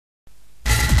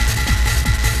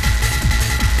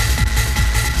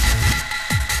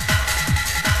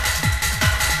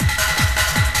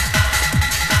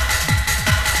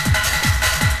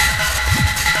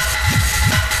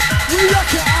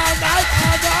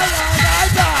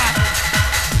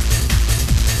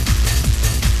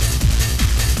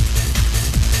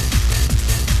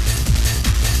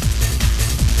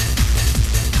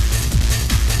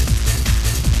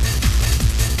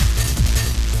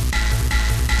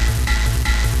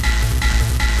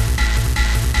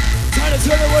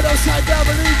side now,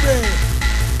 believe me.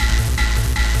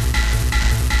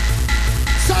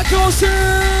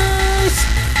 Psychosis!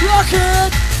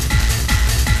 Rocket!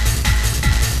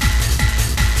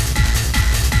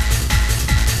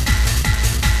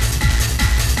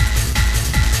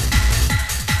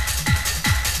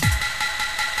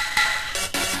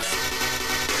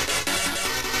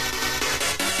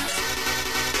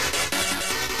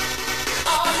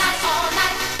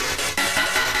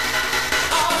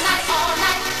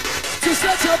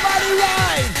 Let your body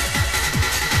ride.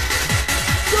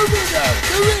 The rhythm,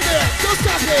 don't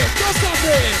stop it, don't stop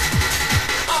it.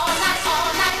 All night,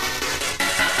 all night.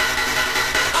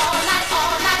 All night,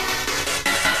 all night.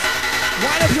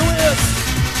 Wind up your ears.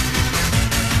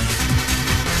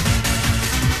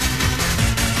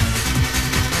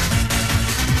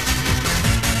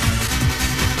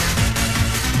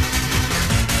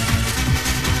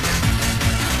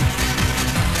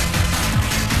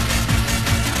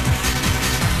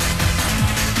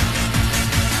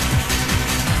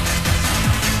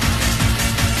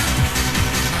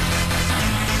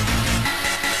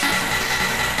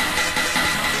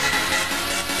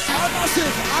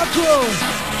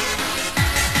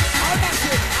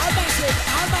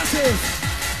 I'm massive.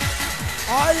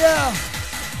 Oh yeah.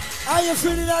 How you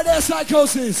feeling out there,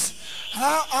 Psychosis?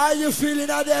 How are you feeling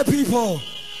out there, people?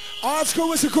 Oldskool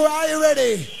with the crew, are you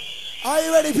ready? Are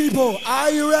you ready, people?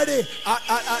 Are you ready? Are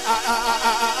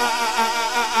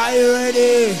you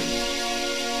ready?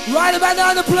 Right about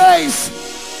now in the place.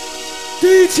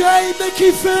 DJ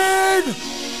Mickey Finn.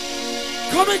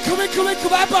 Come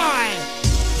by.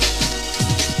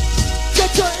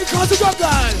 Here comes the jungle.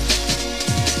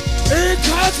 Here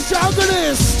comes the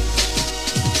junglist.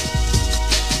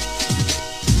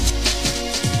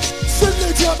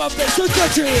 Simply to my face, so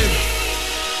touching.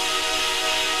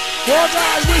 One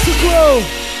man with the crew.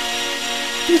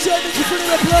 DJ Mickey Finn in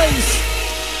the place.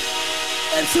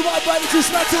 MC White Body to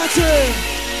smack touching.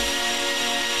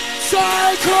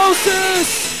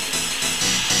 Psychosis.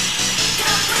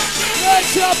 Let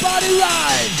your body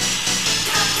ride.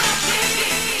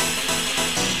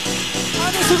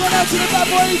 And this is going out to the bad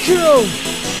boy EQ.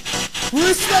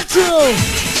 Respect you.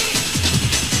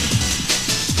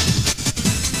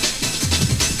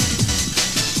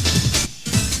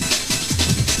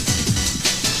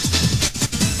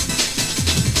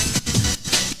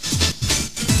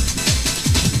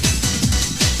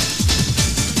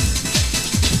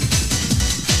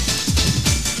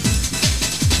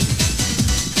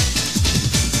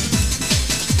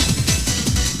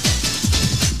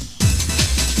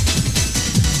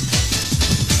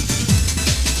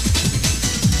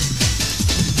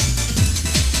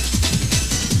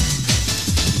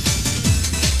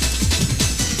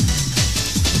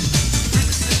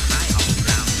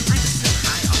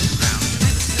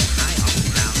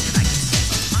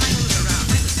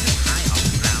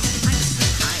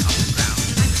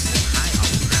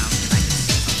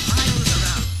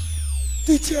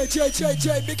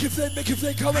 J, Mickey Flynn,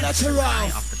 coming at you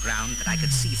round. Off the ground that I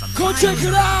could see from Go check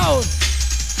it out.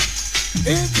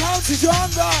 In comes the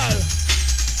jungle.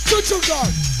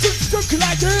 Jungle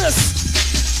like this.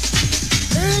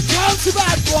 In comes the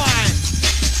bad boy.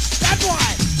 Bad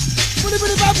boy.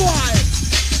 Pretty bad boy.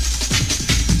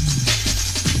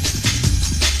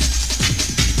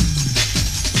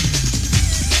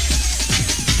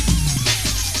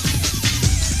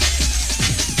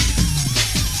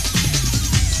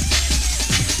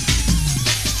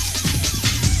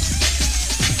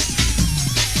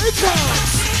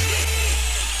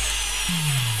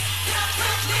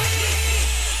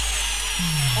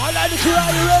 I like the crew,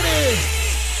 are you ready?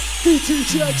 DJ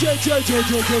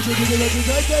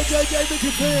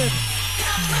Mickey Finn.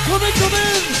 Come in.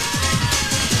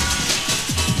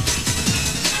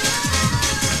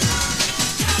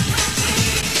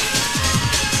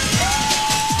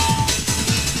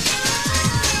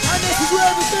 And this is where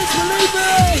everything's, believe me.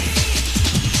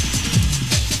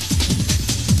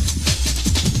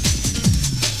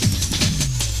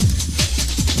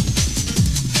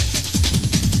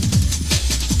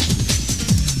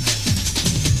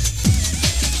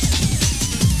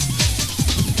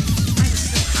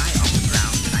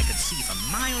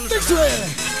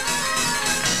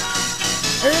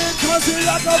 In country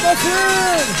like a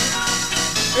muffin.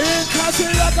 In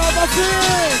country like a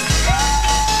muffin.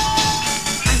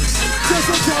 Just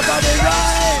on top of the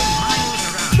line.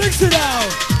 Mix it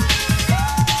out.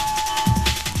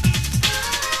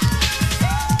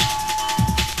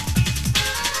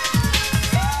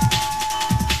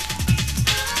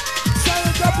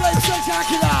 Silent double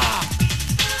spectacular.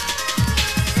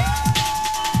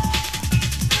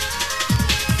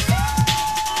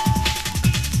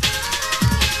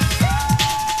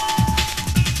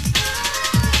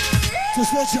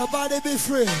 Just let your body be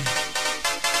free.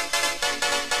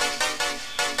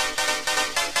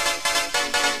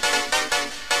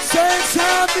 Saint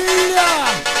Amelia,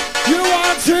 you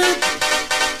want it?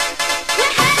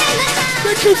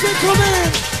 Make you think come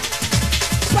in.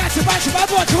 Back to bad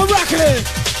boy, come rock it.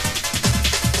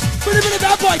 Billy,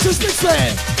 bad boy, just mix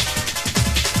it.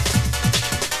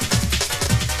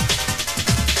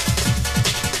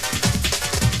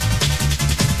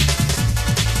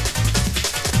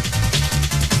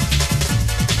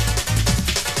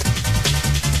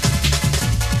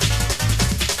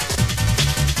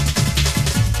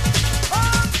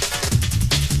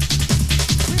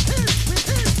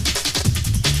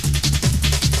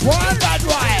 One bad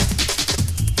boy.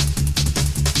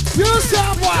 You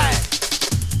sound boy.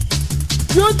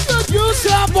 You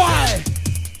sound boy.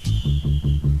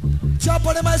 Jump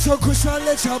on the mic so Christian,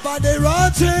 let your body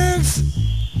run things.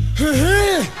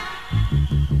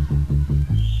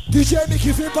 DJ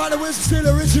Mickey Finn by the way, still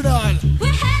original.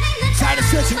 Try to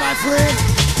sit to my friend.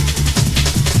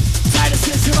 Try to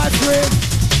sit to my friend.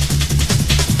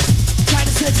 Try to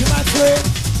sit to my friend.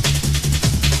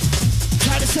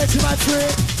 Try to sit to my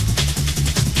friend.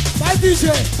 My DJ,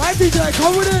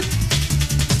 come with it.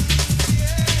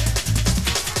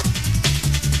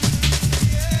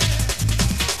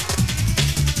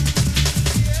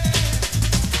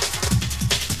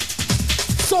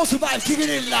 Soul Survive, kicking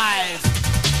it live.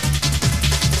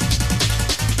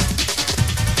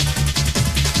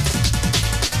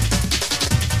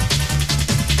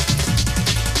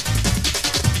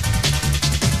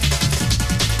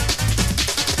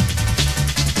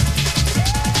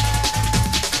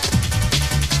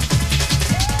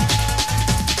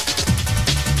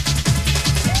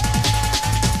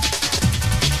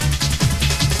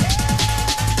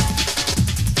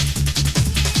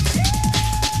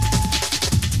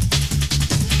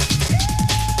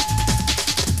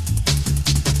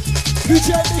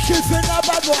 DJ Mickey Finn, bad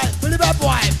boy, Billy bad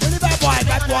boy,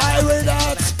 ready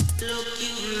that?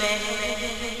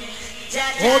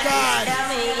 Oh God,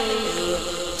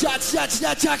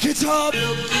 jack it up.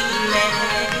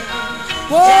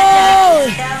 Whoa,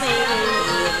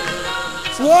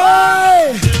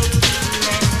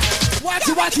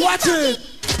 watch it.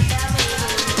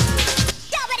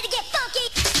 Y'all ready to get funky?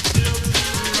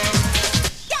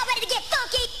 Y'all ready to get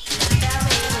funky?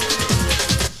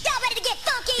 Y'all ready to get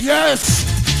funky? Yes.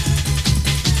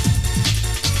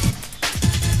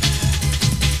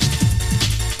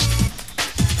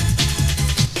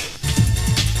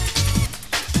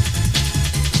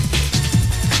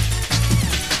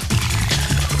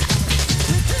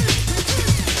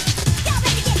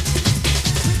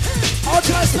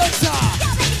 Spencer,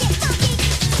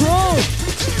 Crow.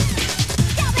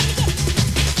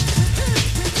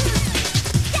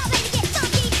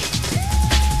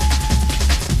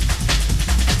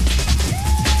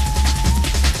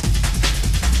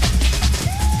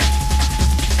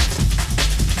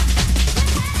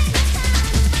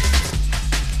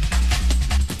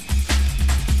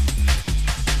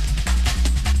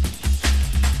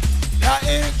 Now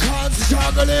in comes the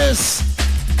junglist.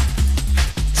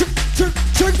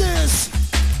 Check this!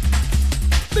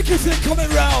 Mickey Finn coming,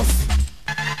 Ralph!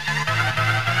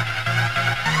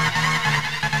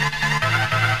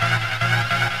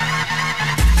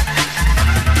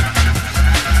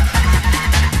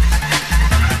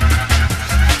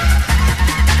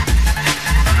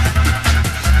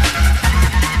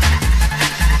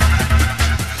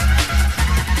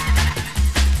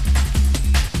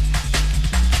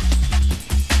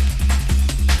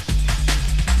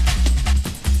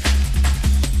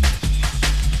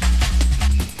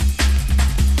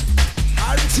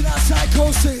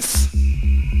 Psychosis.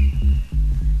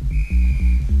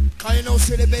 Can you know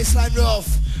see the baseline rough?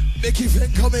 Mickey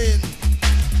Finn come in.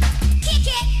 Kick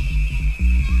it.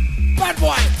 Bad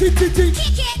boy. Kick it.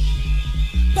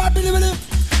 Bad Billy.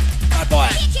 Bad boy.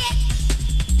 Kick it.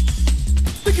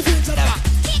 Mickey Finn to the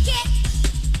Kick it.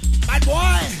 Bad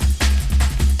boy.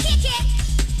 Kick it.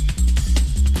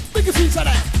 Mickey Finn to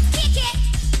the Kick it.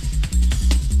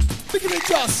 Mickey Finn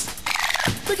just.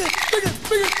 Mickey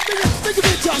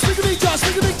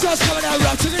Finn just coming out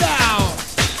rough. Check it out.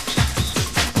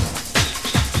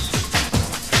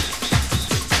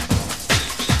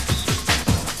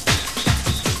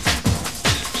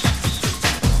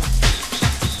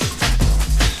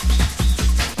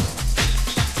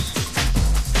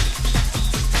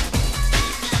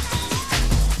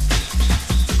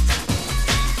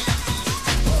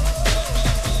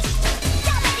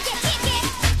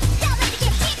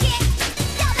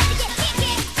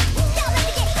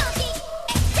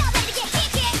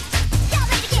 Y'all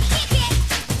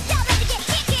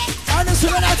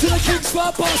Next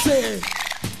one, posse.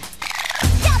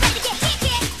 Y'all ready to get kick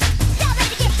it? Y'all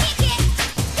ready to get kick it?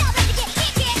 Y'all ready to get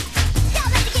kick it?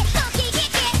 Y'all ready to get funky?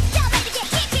 Kick it? Y'all ready to get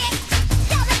kick it?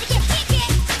 Y'all ready to get kick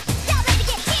it? Y'all ready to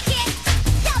get kick it?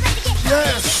 Y'all ready to get funky?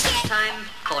 Yes. Kick it? Time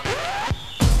for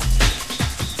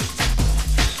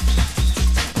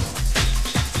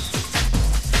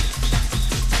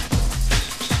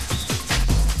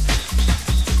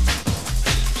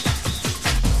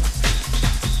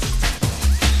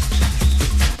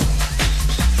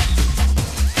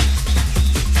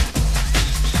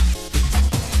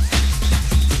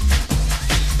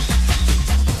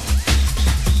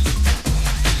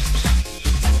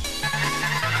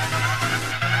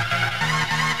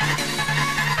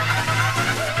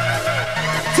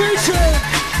Teaching.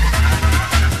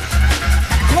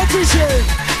 Competition.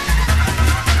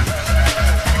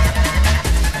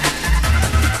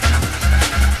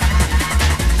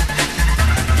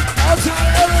 Outside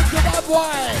Eric the bad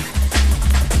boy.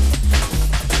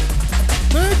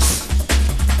 Mix.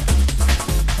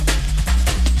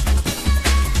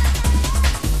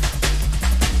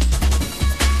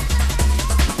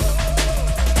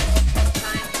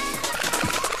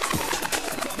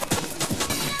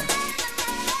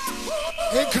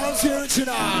 Here comes the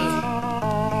original.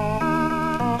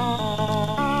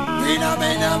 Mina,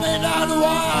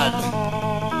 one.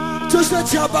 Just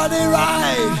let your body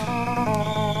ride.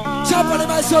 Jump on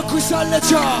my son, Crystal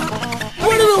Lecture.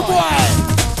 What do you, boy?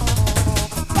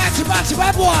 Back to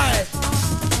bad boy.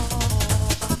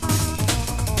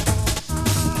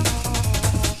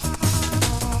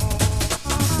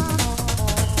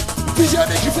 DJ,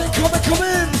 make you think, come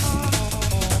in.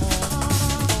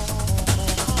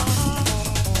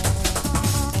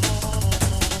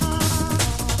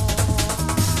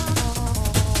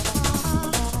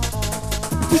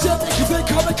 DJ, make you think,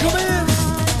 come in.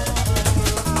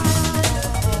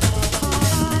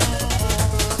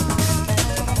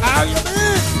 How you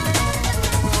been?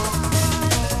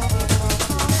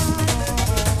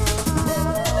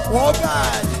 Oh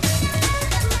God.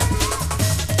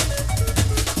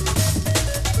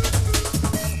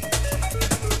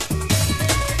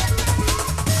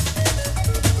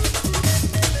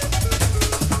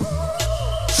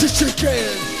 She's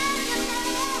chicken.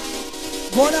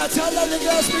 Wanna tell all the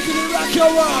girls speaking in rock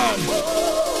your world.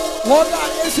 One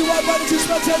man is the one body to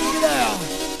spend telling you there.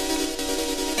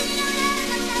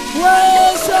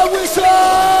 Where's the whistles?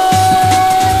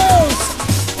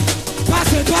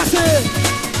 Pass it.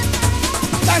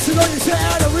 That's the one you say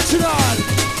out original.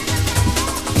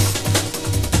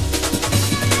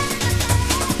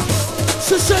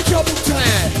 So shake your booty.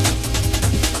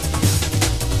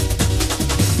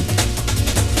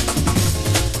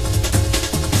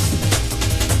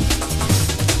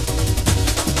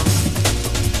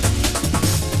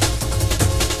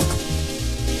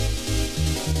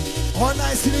 All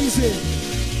nice and easy.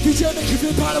 DJ make you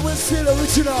feel part of what's still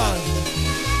original.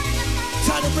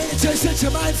 Time to bring it to set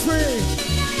your mind free.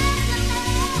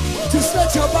 Just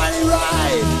let your body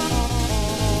ride.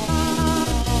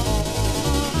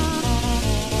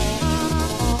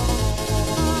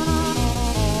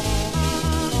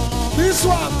 This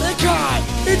one, they can't.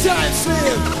 It's time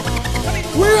slip.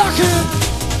 We rockin'.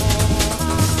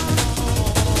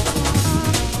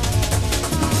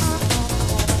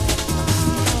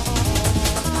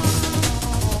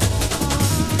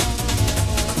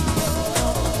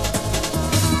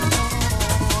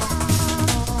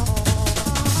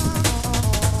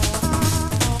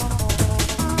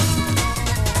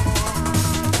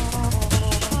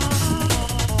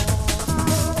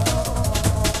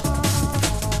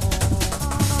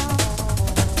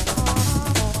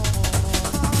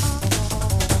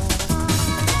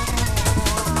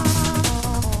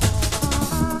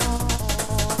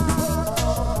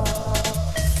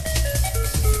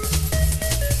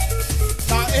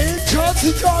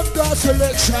 To drum the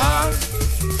selection.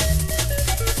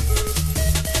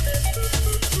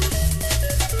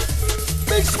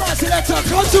 Big smart selector,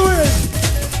 come to it.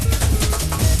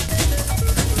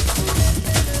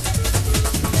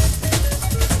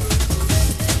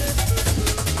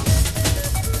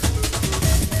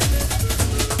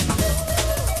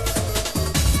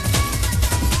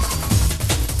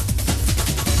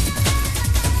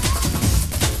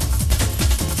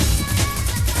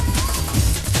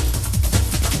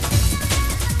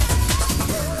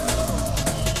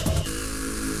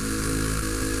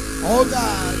 Oh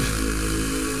God.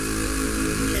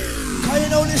 Can you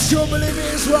know this tune, believe me,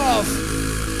 it's rough.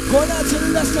 Going out to the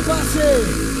Leicester Party.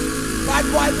 Bad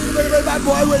boy, very bad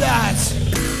boy with that.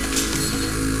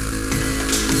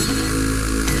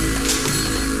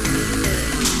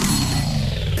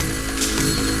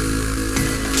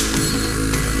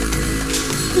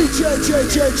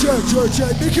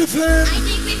 Mickey Finn. I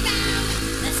think we found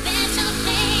a special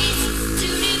place to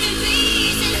live in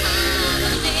peace and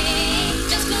harmony.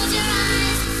 Just close your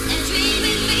eyes and dream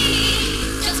with me.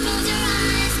 Just close your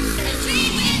eyes and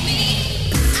dream with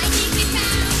me. I think we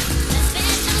found a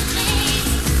special place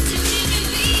to live in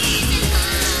peace and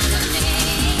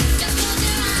harmony. Just close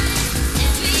your eyes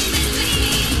and dream with me.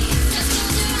 Just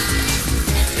close your eyes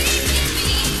and dream with me.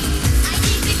 I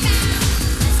think we found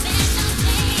a special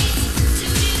place to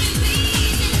live in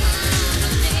peace and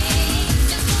harmony.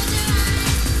 Just close your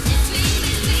eyes and dream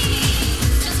with me.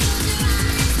 Just close your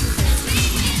eyes and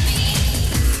dream with me.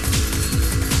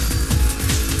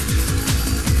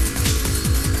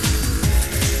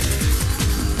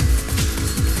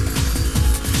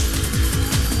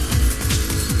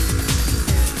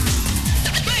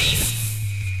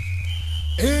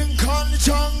 In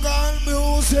jungle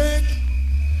music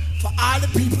for all the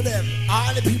people them,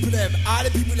 all the people them, all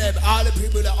the people them, all the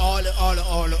people them,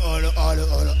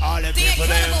 all the people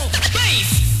them.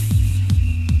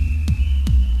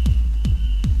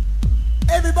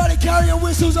 Everybody carry your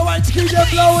whistles, alright, to keep them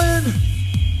blowing.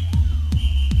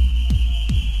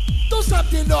 Do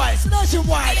something noise,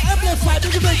 nationwide, amplify,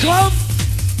 make it come.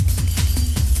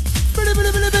 Make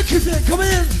it come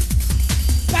in.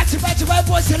 Back to bad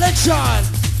boy selection.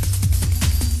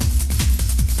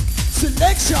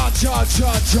 Selection,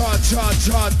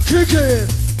 John, kick it.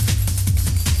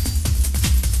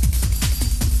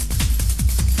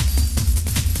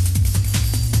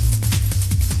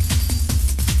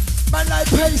 Man like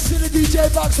pace in the DJ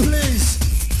box, please.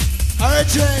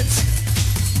 Urgent.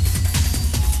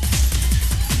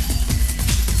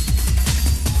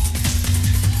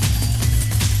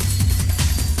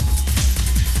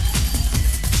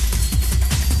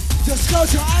 Just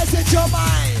close your eyes and your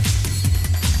mind.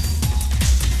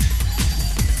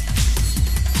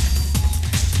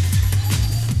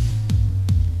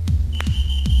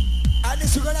 And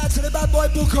this we're gonna add to the bad boy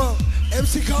booker.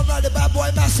 MC Comrade, the bad boy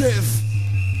massive.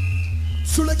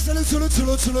 Salute, bad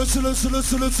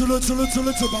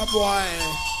boy.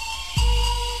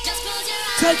 Just close your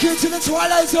eyes. Take you to the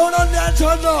twilight zone on the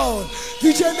unknown.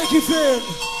 DJ Mickey Finn.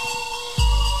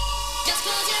 Just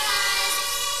close your eyes.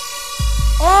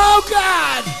 Oh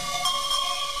God!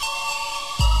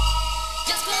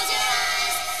 Just close your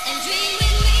eyes and dream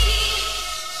with me.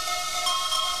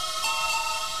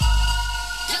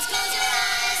 Just close your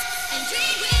eyes and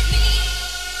dream with me.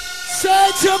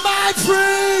 Set your mind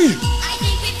free! I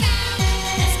think we found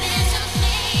a special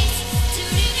place to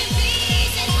live in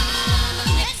peace and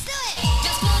harmony. Let's do it.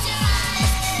 Just close your eyes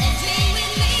and dream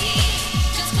with me.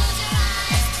 Just close your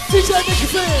eyes. DJ Mickey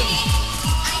Finn! I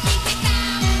think we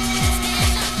found a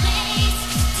special place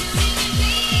to live in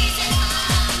peace and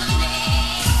harmony.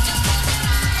 Just close your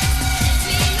eyes and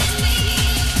dream with me.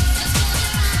 Just close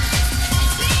your eyes and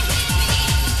dream with me.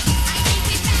 I think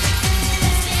we found a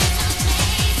special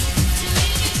place to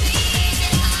live in peace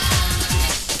and harmony. Just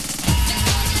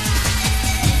close your eyes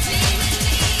and dream with me.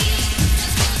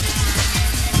 Just close your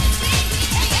eyes and dream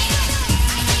with me. I think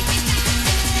we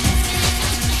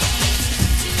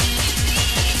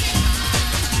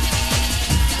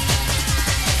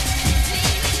found a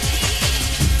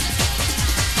special place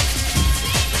to live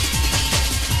in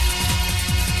peace and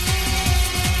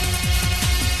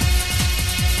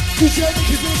DJ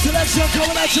Mickey Finn selection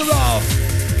coming at you raw.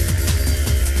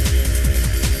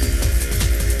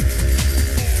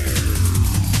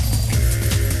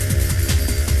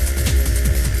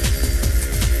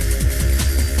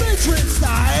 Featuring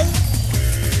style.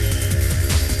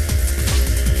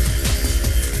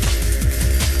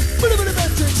 Bit of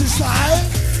vintage style.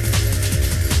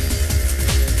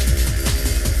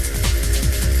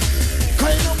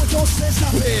 Crying on with those things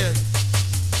happening.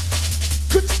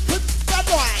 Bad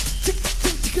boy, tick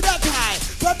that guy.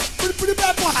 Bad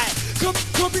boy, come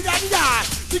be daddy dad.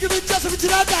 Think of it just a bit to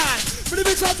that guy. But the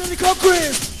big size of the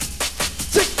concrete.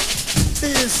 Tick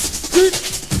this.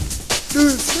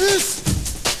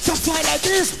 So fight like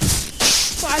this.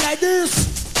 Fight like this.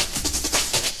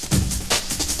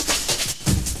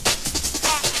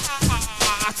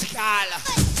 Tikala.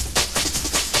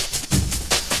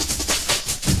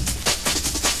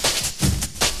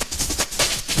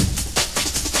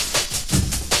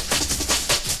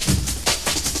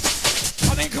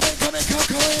 Come in.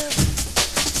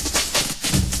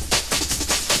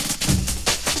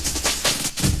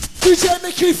 DJ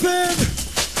Mickey Finn.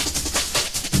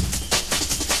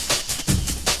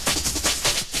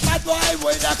 Bad boy,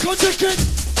 wait that contact.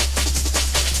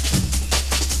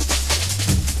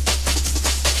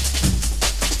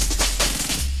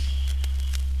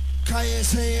 Can you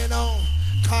say no?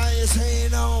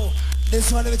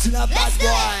 This one it's not bad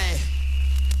boy.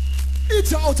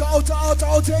 It's out,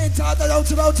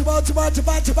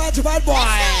 bad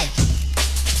boy.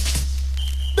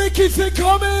 Make it fit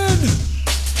coming.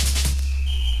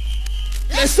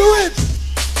 Let's do it.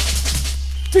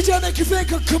 DJ make it fit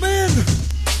come in.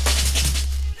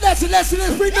 Let's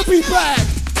bring the beat back.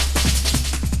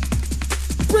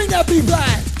 Bring that beat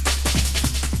back.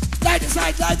 Like this,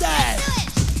 like that.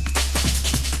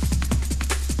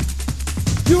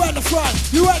 You at the front,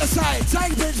 you at the side.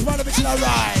 Take things one of it to the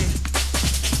right.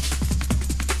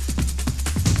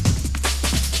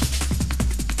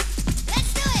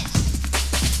 Let's do it.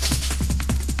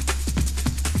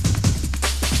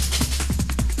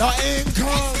 Now in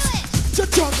comes the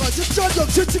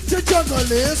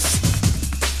junglist.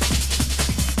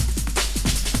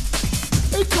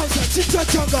 In comes the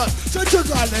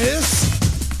junglist.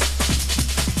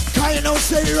 Can you know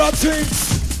say the right things?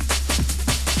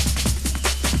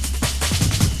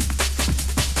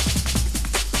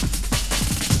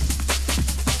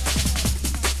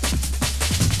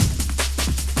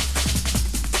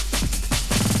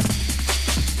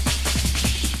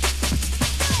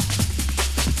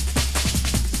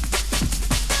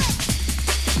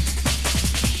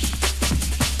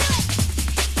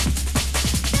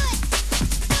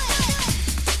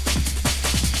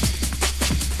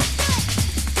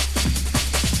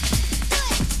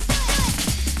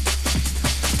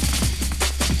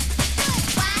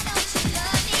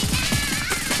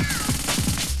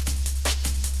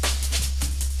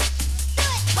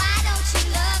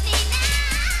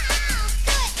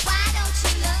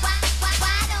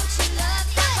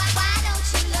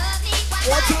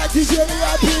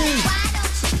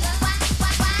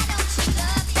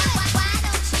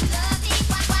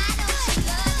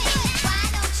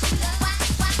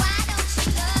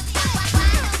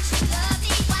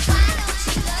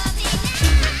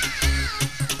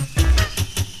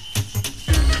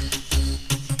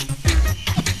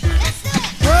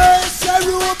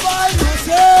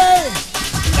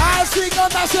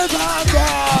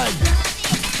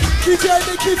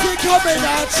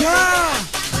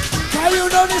 Can you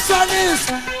know this song is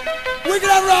Wicked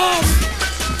and Rough?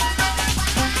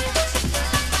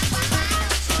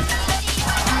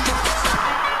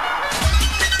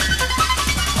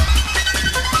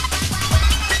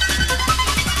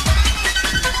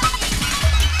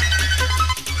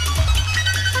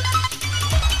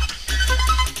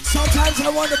 Sometimes I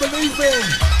want to believe in.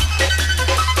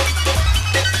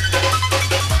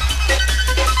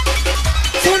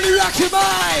 Fully rock your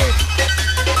mind.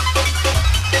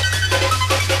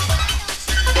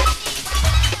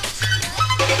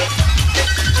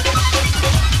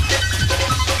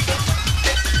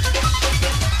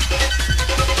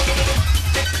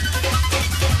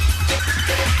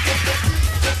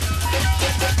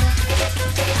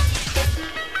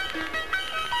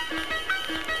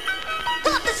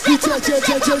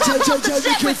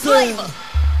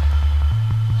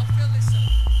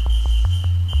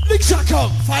 Big shot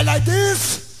come, fight like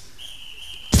this.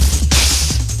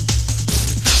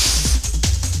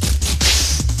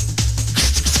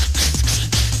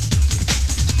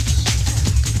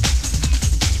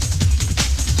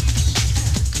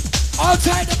 All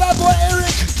tight, the bad boy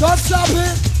Eric, don't stop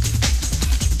it.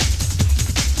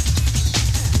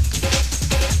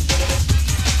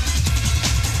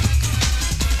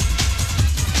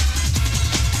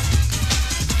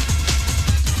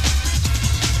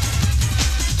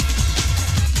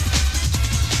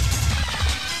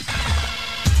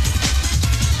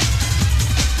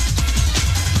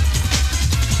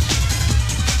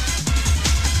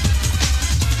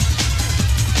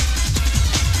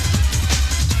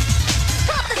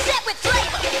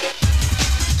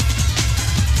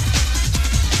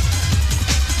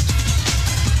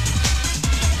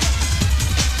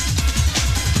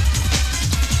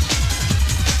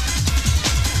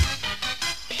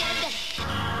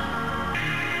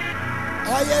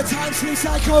 Finn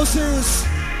Psychosis.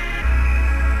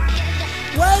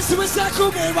 Where's the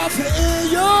recycle me right for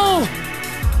you?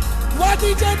 Why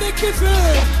DJ make it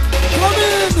feel? Come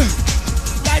in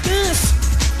like this.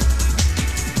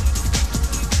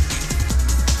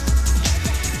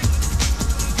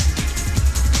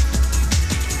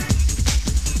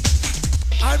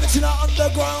 I'm into the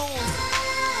underground.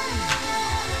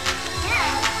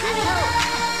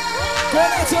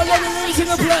 Going out to all the ladies in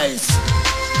the place.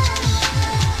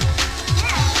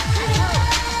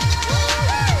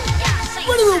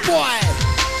 Little boy.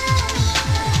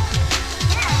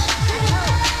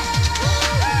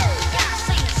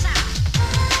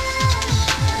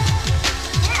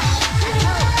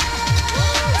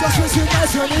 Just listen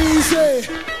nice and easy.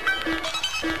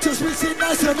 To just makes it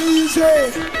nice and easy.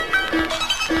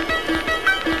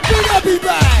 Bring that beat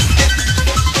back.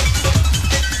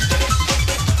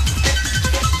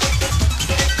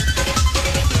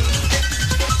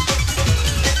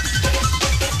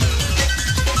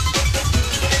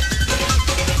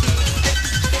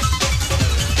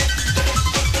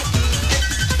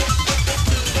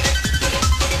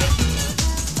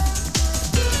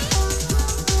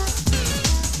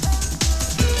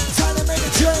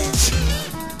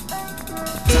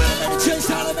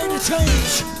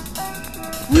 Change,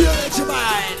 rearrange your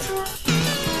mind.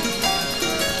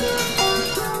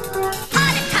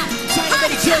 Time to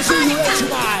make a change, rearrange your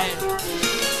mind.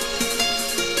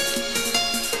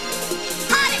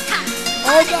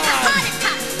 Oh God.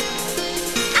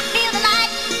 I feel the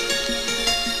light.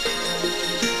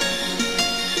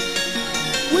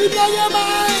 We blow your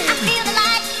mind. I feel the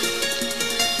light.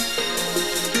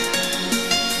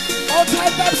 All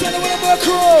time babs and the Winterberg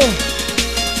crew.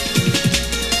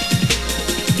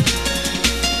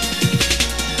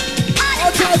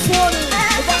 California, the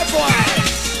bad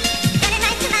boys.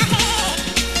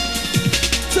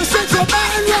 To set your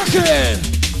mind rocking.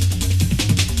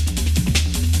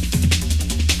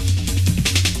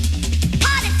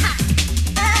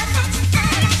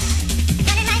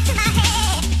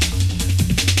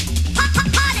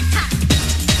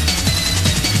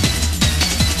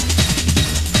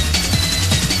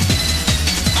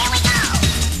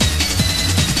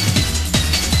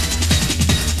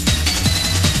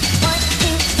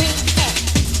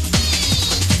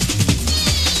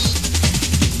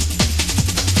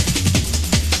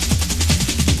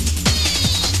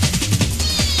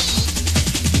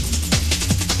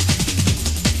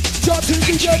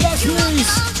 DJ Bass,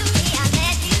 please.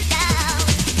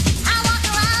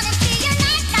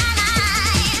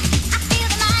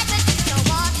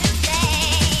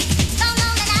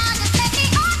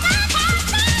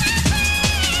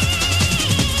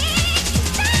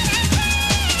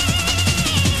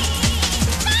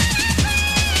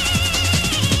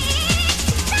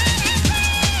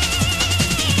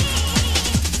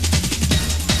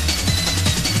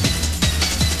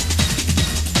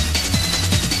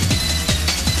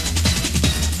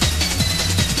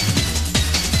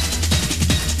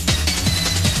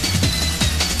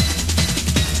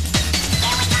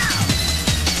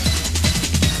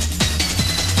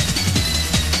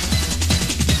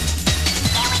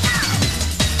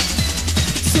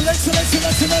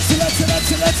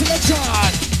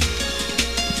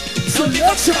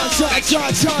 Selection.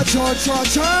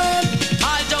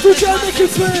 DJ make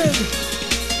it Finn.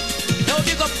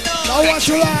 Now watch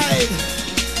your line.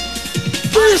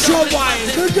 Finish your wine,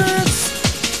 niggas.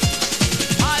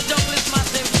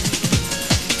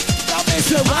 Now make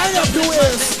it wind up your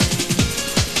waist.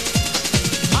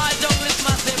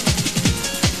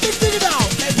 Dig it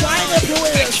out and wind up your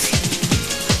waist.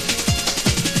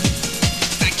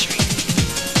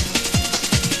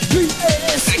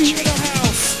 P-A-S-E in the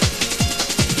house.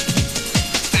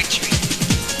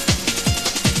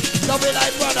 Love it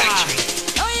like brother.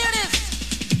 Oh, hear this.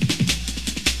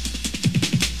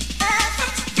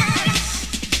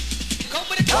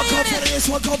 One come for this,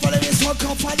 one come for this, one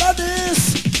come for this.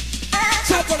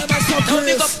 Top for the master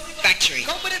Chris. Factory.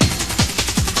 Come with it.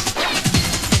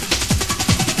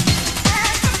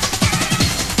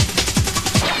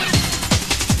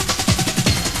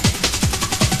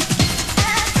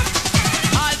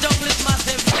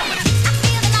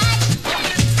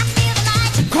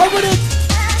 Come with it.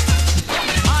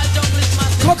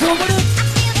 Come with it.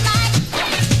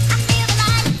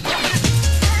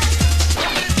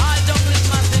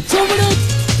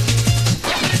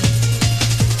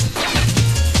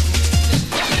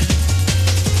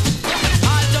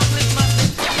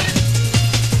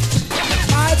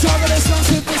 I talk of this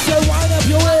nonsense, they say wind up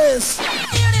your waist.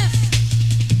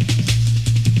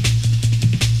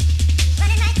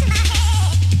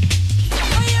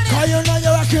 Cause you know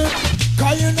you're rocking,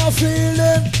 cause you not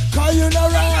feeling, cause you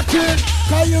not rocking,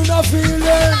 cause you not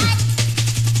feeling.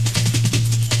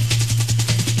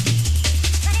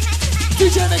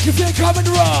 DJ make you feel coming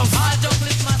rough.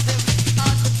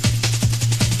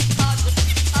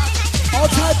 All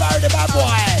time Barry the bad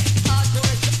boy.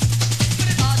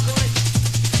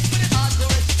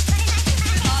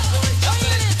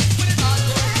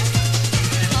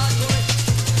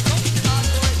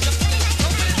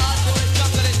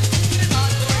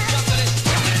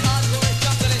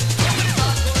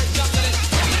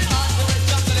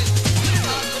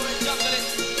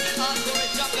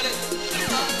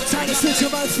 Time to set your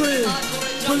mind free.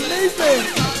 Believe me.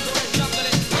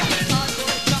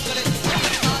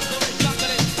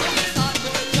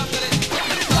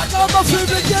 Back up. Ragamuffin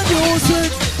get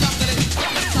music.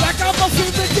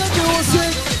 Ragamuffin get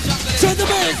music. To the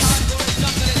mix.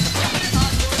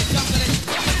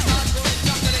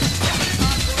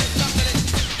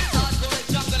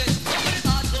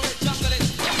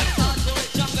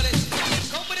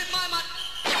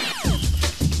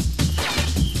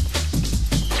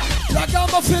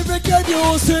 Ragamuffin get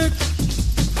music.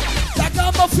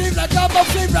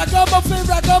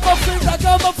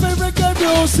 Ragamuffin get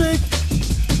music.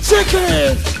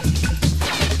 Chicken.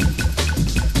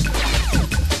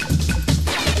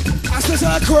 That's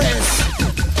our Chris.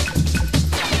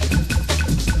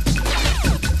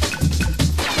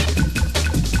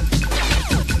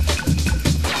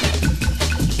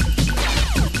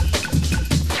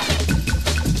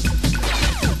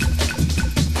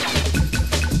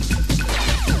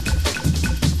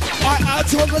 Our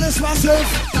jungle is massive.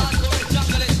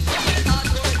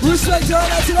 Respect to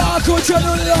all to the hardcore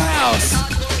channel in the house.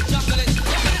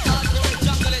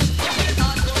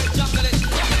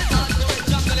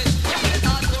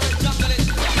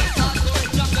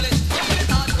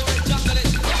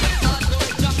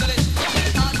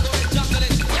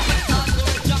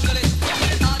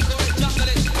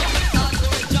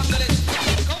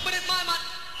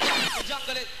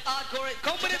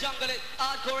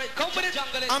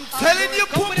 I'm telling you,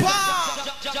 Papa.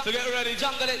 So get ready.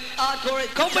 Jungle it, hardcore it,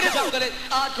 come with it, jungle it,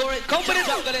 hardcore it, come with it,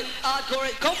 jungle it, hardcore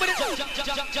it, come with it, So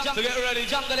get ready.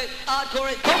 jungle it, hardcore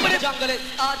it, come with it, jungle it,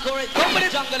 hardcore it, come with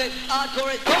it, jungle it,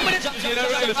 hardcore it, come with it, jungle it, Get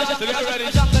ready. So get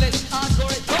ready. jungle it,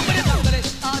 hardcore it, come with it, jungle it,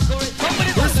 hardcore it, come with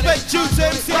it. Respect Juice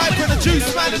MC for the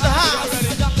Juice Man in the house.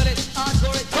 Jungle it,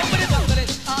 hardcore it, come with it, jungle it,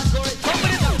 hardcore it, come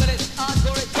with it, jungle it,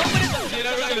 hardcore it, come with it, jungle it.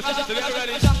 Get ready. So get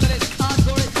ready.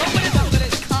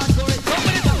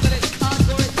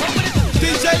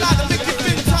 DJ like the Mickey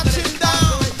Finn touching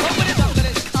down.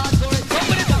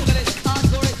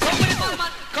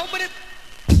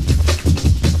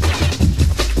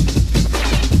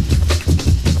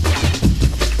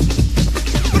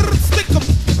 Stick 'em.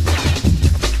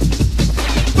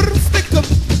 Stick 'em.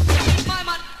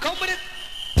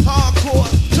 Hardcore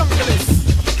junglist.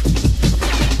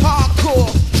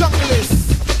 Hardcore junglist.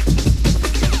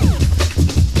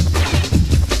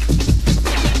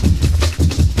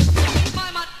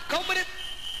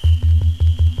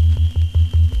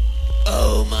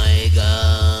 Oh my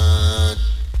God.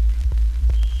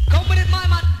 Come with it, my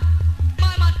man.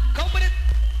 My man, come with it.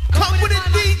 Come with it,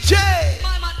 DJ.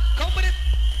 My man, come with it.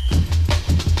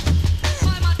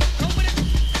 My man, come with it.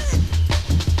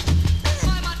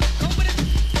 My man, come with it.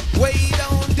 Way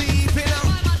down deep in 'em.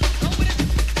 My man, come with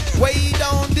it. Way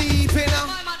down deep in 'em.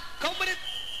 My man, come with it.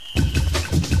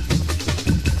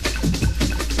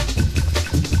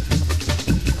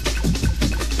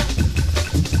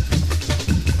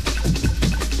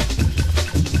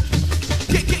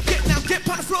 Get now, get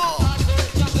on the floor.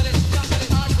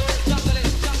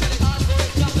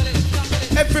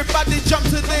 Everybody jump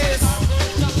to this.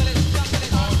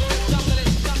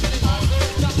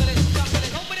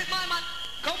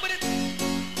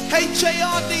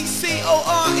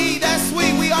 HARDCORE, that's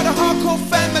we are the hardcore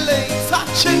family.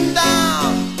 Touching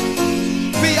down.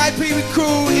 VIP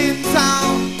crew in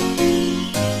town.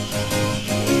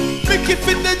 Mickey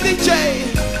Finn the DJ.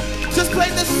 Just play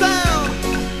the sound.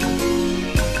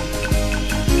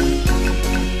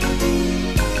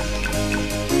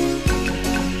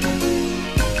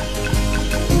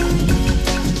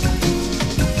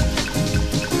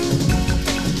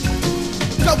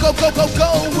 Go, go, go, go,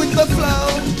 go with the flow.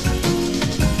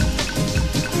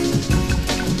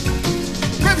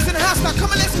 Revs in the house now,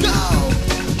 come on, let's go.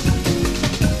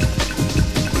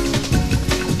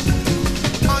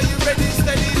 Are you ready,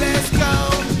 steady, let's go.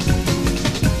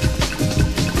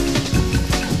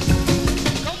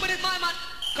 Come with it, my man.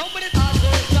 Come with it.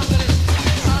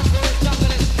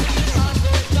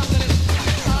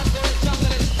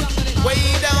 Way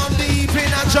down deep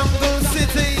in a jungle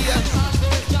city.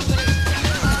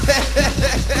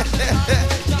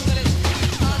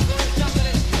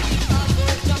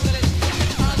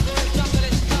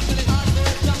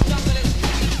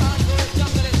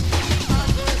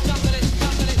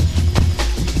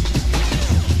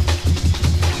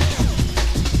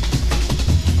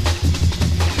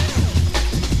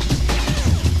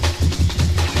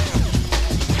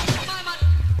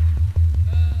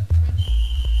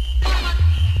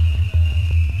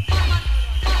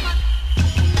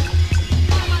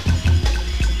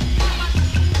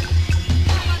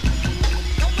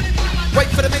 Wait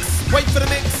for the mix, wait for the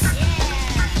mix.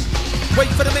 Wait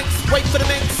for the mix, wait for the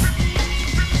mix.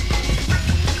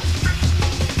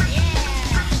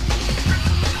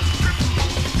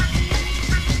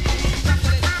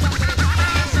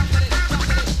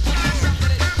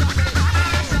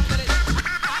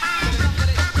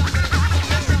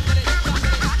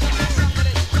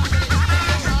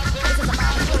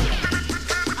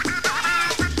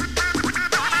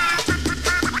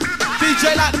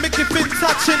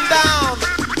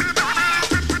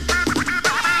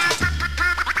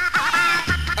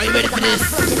 You ready for this?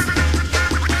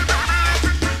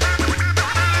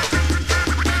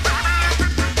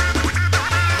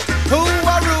 Who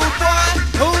a rude boy?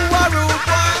 Who a rude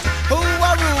boy? Who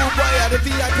a rude boy? At the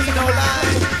VIP no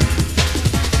line.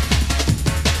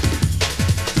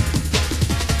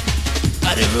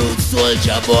 At the rude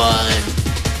soldier boy.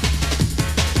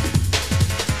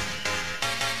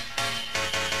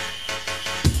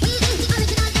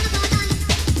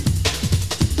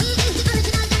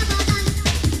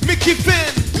 Mickey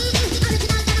Finn.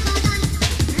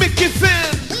 Mickey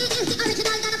Finn.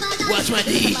 Watch my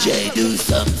DJ do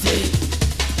something.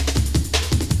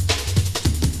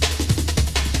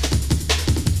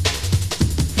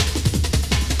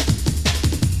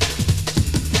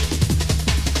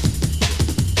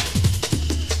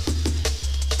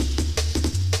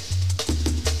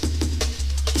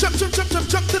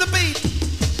 Jump to the beat.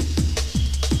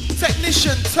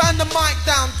 Technician, turn the mic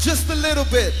down just a little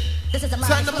bit.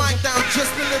 Turn the mic down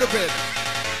just a little bit.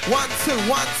 1, 2,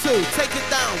 1, 2. Take it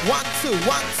down. 1, 2,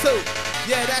 1, 2.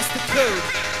 Yeah, that's the clue.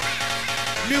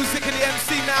 Music and the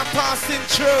MC now passing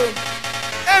through.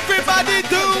 Everybody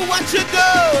do what you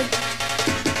do.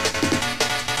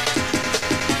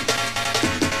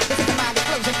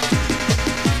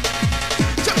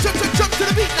 Jump to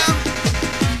the beat now.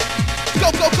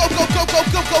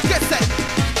 Go, get set.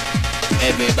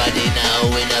 Everybody now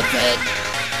in effect.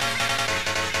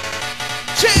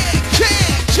 Check.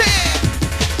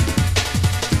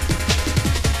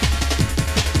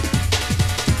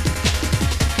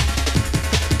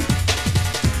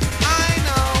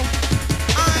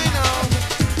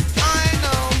 I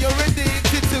know, you're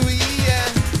addicted to it, yeah.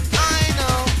 I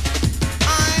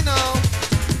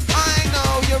know,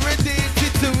 you're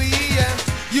addicted to it, yeah.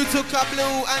 You took a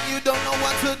blue and you don't know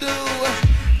what to do.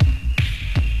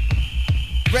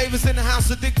 Ravers in the house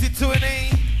addicted to an E.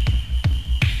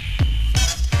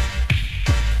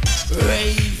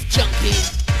 Rave junkie.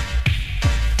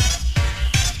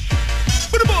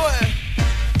 Put a boy.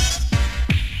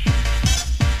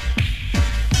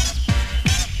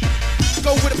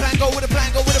 Go with a plan, go with a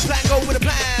plan, go with a plan, go with a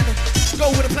plan. Go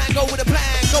with a plan, go with a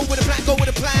plan, go with a plan, go with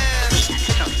a plan.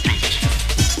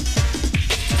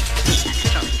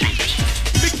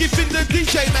 Mickey Finn the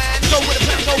DJ man. Go with a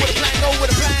plan, go with a plan, go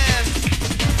with a plan.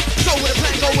 Go with a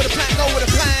plan, go with a plan, go with a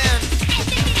plan.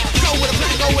 Go with a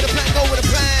plan, go with a plan, go with a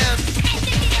plan.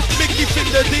 Mickey Finn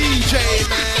the DJ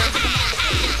man.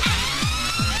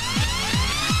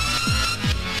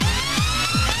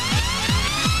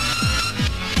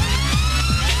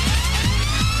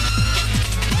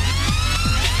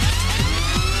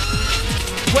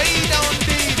 Way down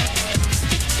deep.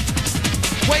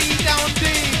 Way down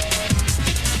deep.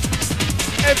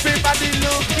 Everybody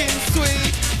looking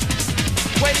sweet.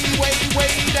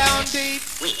 Way down deep.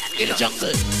 In the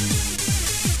jungle.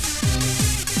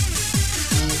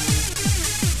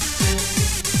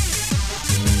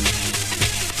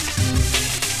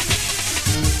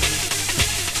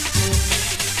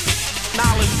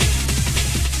 Knowledge.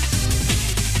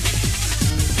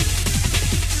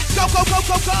 Go.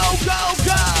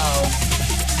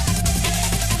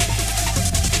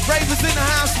 Ravers in the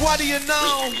house, what do you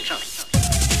know?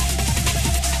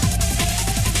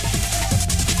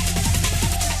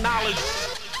 Knowledge.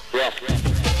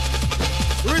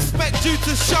 Respect due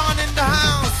to Sean in the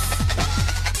house.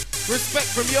 Respect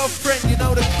from your friend, you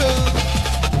know the cool.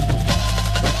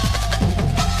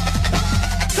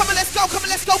 Come on, let's go.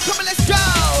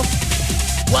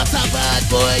 What's up, bad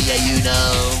boy? Yeah, you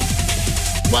know.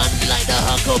 One like the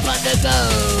hawk up on the go.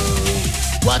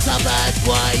 What's up, bad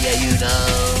boy? Yeah, you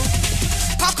know.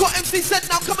 Hardcore MC said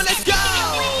now, come on, let's go.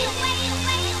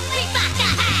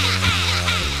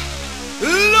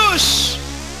 Lush!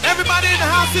 Everybody in the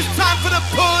house, it's time for the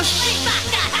push.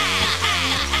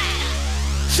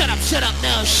 Shut up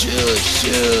now, shush.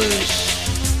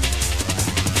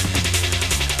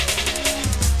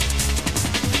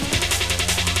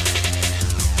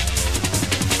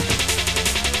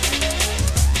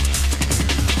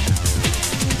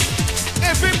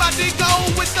 Everybody go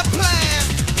with the plan.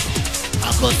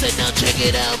 I'll go sit down, check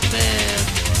it out, man.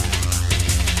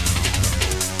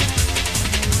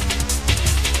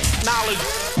 Knowledge.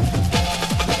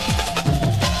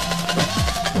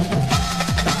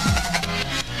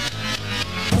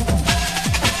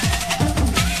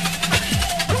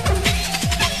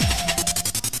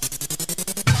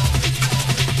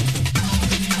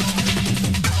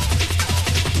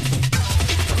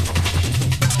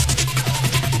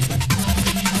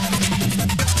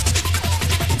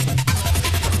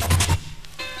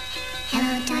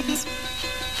 Hello darkness,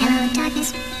 hello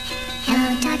darkness,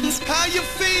 hello darkness. How you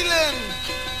feeling?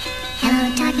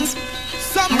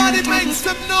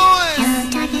 some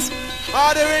noise.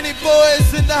 Are there any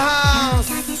boys in the house?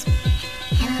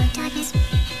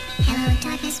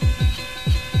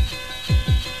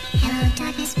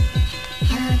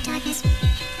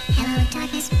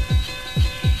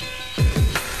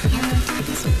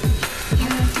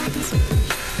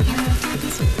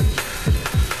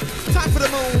 Time for the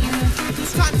moon.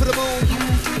 Time for the moon.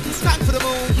 Time for the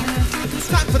moon.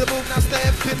 Time for the move. Now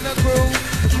step in the groove.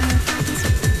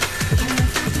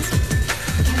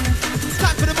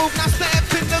 Time for the move. Now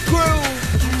step in the groove.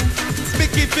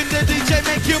 Mickey Finn the DJ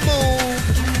make you move.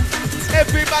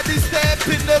 Everybody step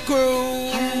in the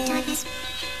groove.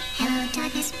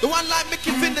 The one like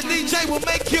Mickey Finn the DJ will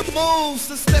make you move.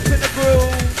 So step in the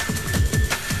groove.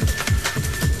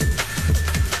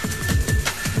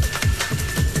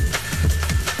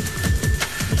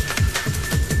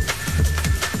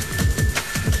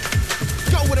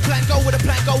 Go with a plan, go with a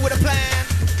plan, go with a plan.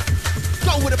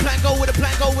 Go with a plan, go with a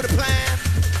plan, go with a plan.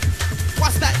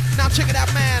 What's that? Now check it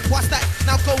out, man. What's that?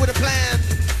 Now go with a plan.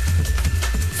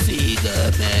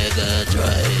 Sega Mega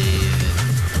Drive.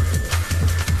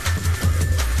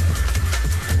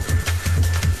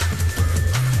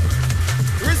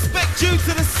 Respect you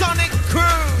to the Sonic crew.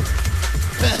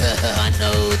 I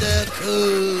know the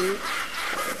crew.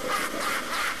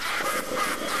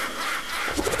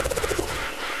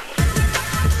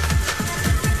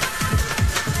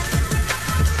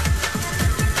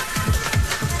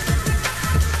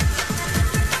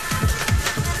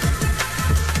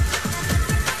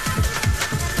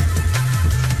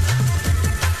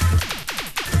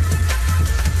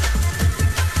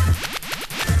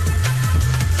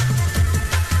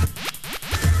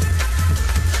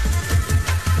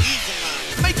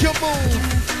 Make your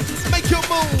move. Make your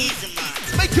move.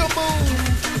 Make your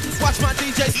move. Watch my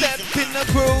DJ step in the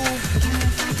groove.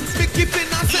 Mickey Finn,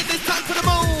 I said it's time for the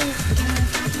move.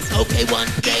 Okay, one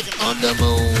deck on the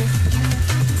move.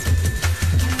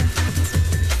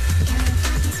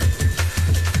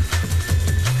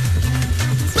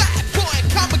 Bad boy,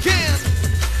 come again.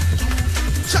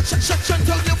 Shut,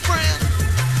 tell your friend.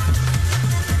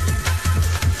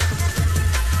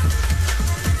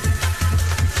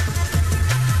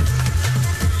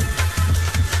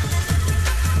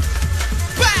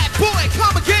 Bad boy,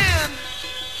 come again.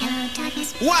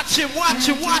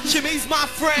 Watch him, he's my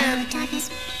friend.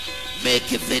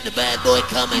 Make it fit the bad boy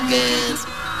come again.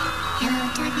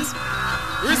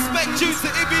 Respect you to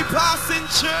it be passing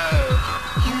through.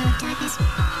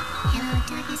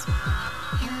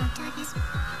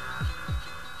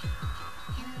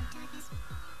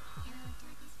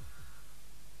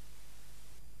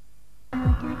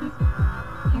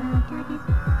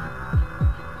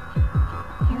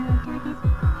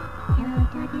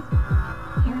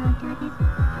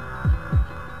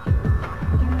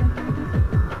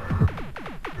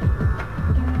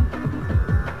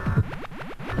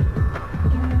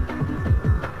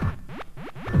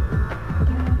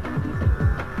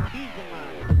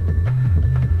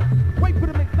 Wait for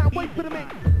the mix now, wait for the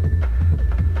mix.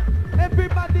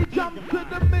 Everybody jump to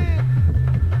the mix.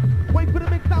 Wait for the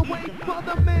mix now, wait for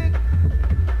the mix.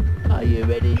 Are you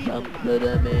ready? Jump to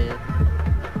the man.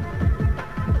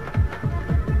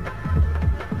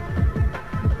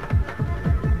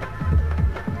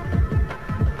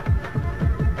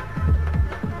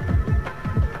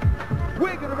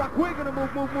 We're gonna rock, we're gonna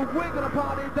move, we're gonna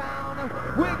party down.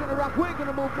 We're gonna rock, we're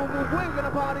gonna move, we're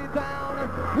gonna party down.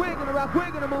 We're gonna rock,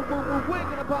 we're gonna move, we're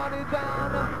gonna party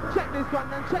down. Check this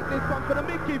one and check this one for the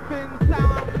Mickey Finn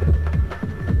sound.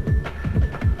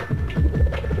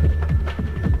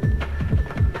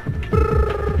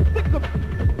 Stick 'em.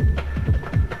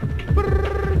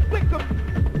 Stick 'em.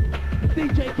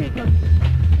 DJ kick 'em.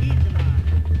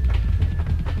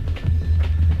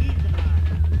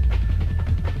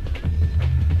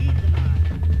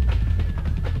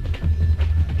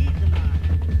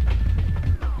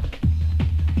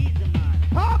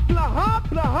 Hopla,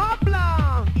 hopla, hopla.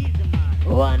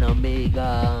 One Omega.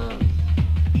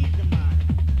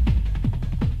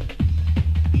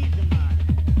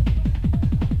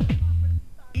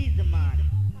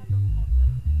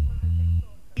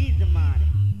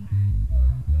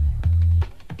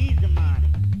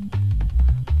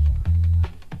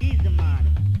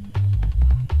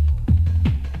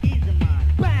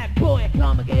 Bad boy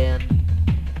come again.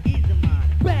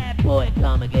 Bad boy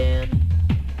come again.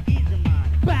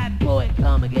 Bad boy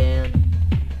come again.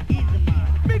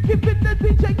 Mickey Finn the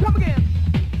DJ come again.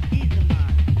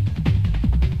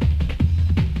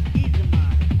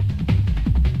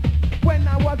 When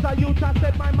I was a youth, I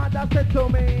said my mother said to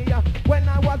me. When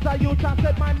I was a youth, I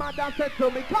said my mother said to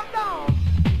me, come down.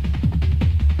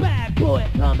 Bad boy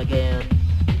come again.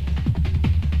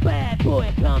 Bad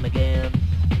boy, come again.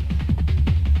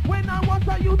 When I was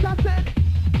a youth, I said,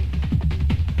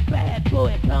 Bad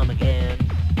boy, come again.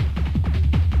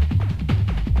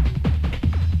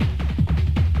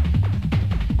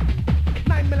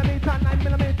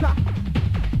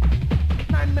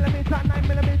 nine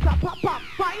millimeter, pop, pop,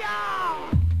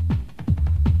 fire!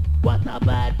 What a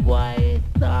bad boy,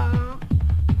 star.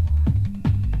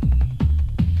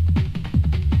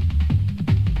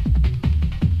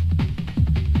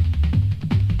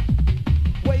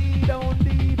 Way down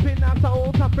deep in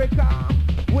South Africa,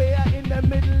 we're in the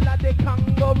middle of the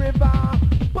Congo River.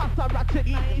 Pass a ratchet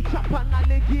knife, chop an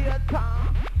alligator.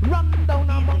 Run down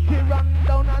a monkey, run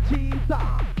down a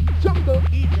cheetah. Jungle,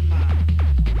 Eat the man.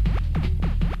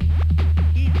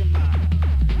 Eat the man.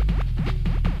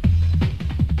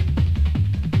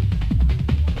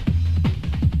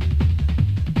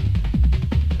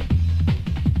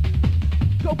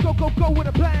 go with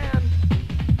a plan.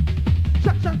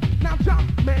 Chuck, now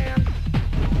jump, man.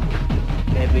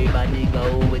 Everybody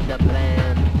go with the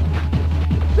plan.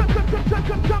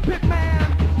 Jump it,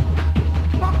 man.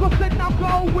 Marco said now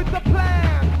go with the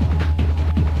plan.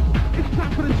 It's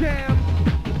time for the jam.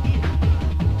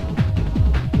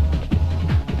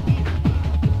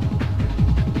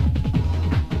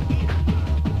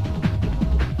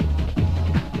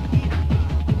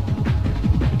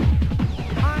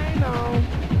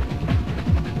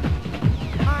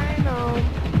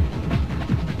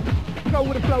 Go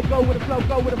with the flow, go with the flow,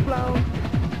 go with the flow.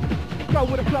 Go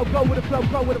with the flow, go with the flow,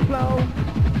 go with the flow.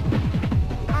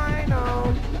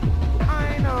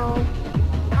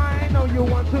 I know you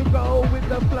want to go with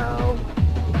the flow.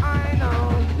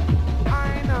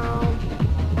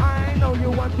 I know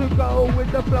you want to go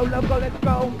with the flow. Let's go, let's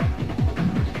go.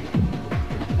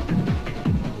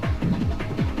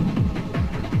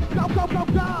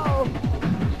 Go.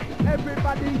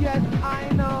 Everybody, yes, I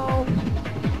know.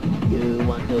 You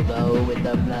want to go with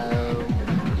the flow.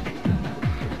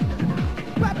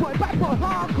 Bad boy,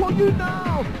 hardcore, you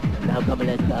know. Now come on,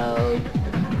 let's go.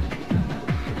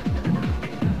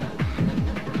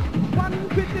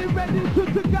 150 ready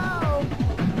to go.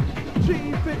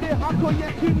 350 hardcore,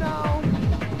 yes, you know.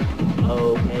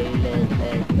 Okay,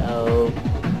 let's go.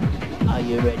 Are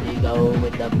you ready to go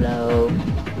with the flow?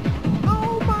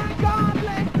 Oh my God,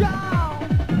 let's go.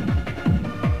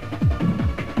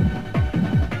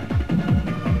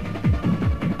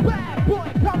 Bad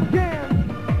boy, come again.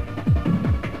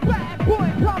 Bad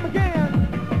boy, come again.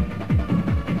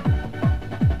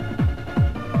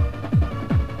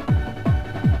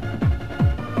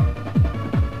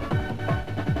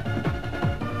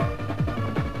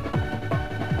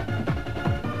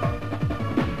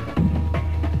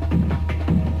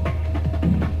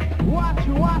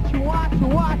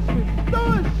 Watch me.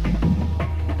 Push.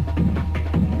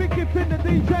 Mickey Finn the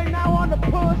DJ now on the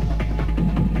push.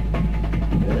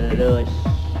 Lush.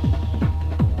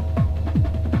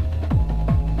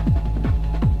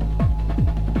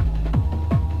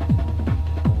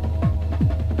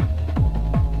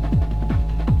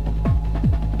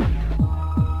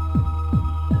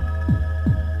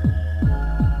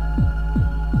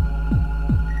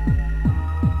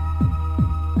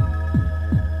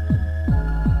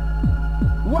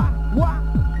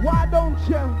 Why don't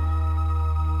you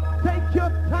take your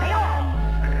time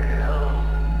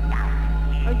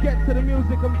and get to the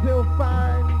music until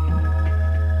fine?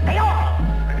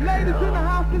 Ladies in the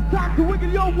house, it's time to wiggle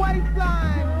your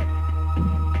waistline.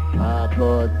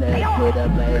 Hardcore set to the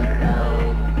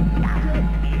baseline.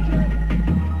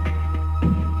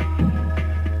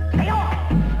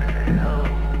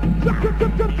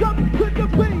 Jump to the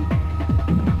beat.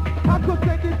 Hardcore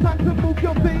said it's time to move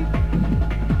your feet.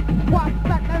 What's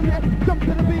that now, yes, jump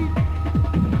to the beat.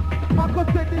 Marco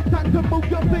said it's time to move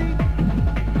your feet.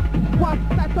 What's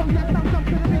that, oh yes, now jump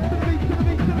to the beat, to the beat, to the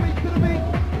beat, to the beat, to the beat.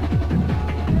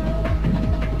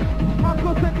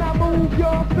 Marco said now move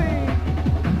your feet.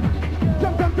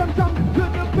 Jump to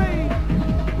the beat.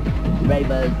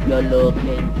 Ravers, you're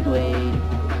looking sweet.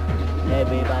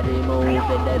 Everybody moving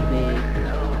the beat.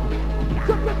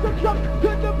 Jump to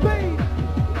the beat.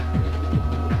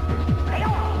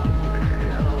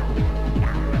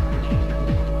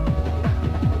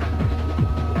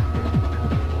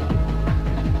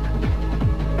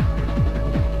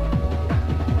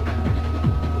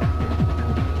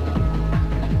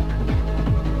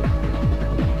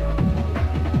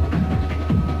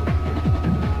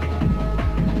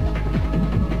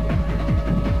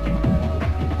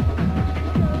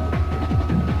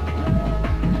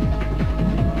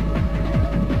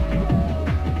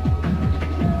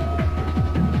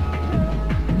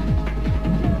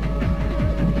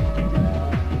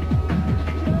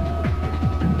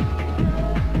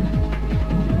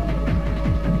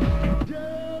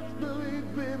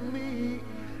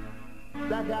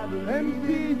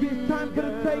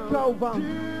 over.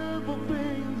 Beautiful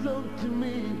things unto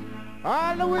me.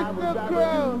 All the Whistle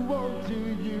Crew. To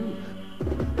you.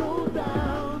 Go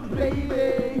down,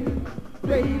 baby.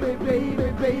 Baby,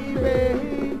 baby,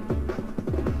 baby.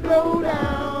 Slow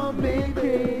down,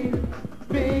 baby.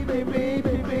 Baby,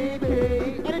 baby,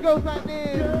 baby. And it goes like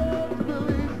this.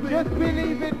 Just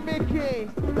believe in Mickey.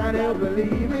 That he'll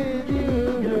believe in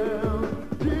you, girl.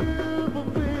 Beautiful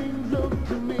things up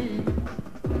to me.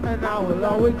 And I will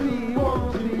always be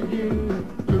wanting you.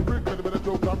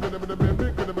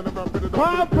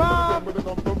 Pop, pop.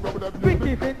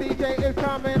 Mickey Finn DJ is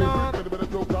coming on.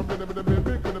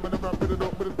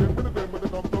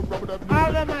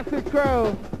 All the massive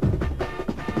crew.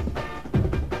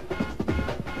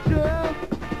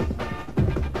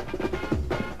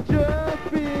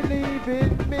 Just believe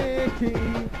in Mickey,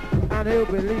 and he'll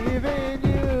believe in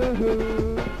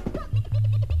you.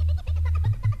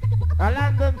 I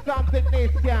London something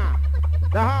this year.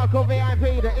 The hardcore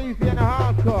VIP, the easy and the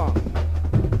hardcore.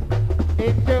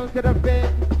 In tune to the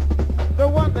Finn, the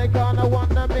one they gonna want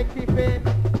the Mickey Finn.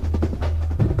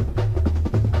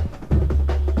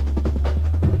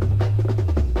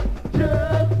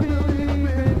 Just believe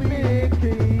in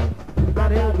Mickey,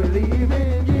 that he'll believe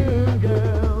in you,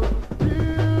 girl.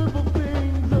 Beautiful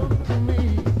things up to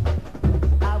me,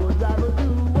 I would rather do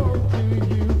all to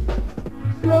you.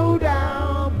 Slow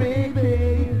down,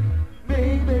 baby,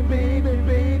 baby, baby,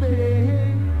 baby.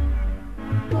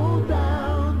 Slow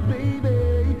down,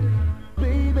 baby,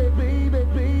 baby, baby,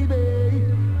 baby.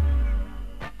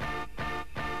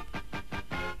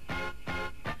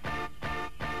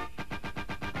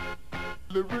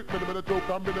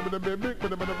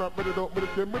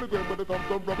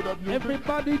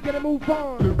 Everybody get a move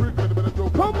on.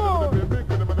 Come on.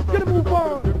 Get a move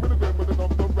on.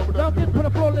 Now get to the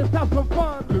floor, let's have some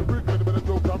fun.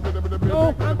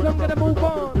 No, Anthem, get a move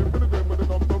on.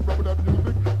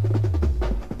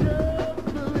 Just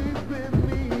believe in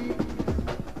me,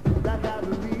 that I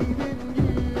believe in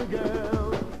you,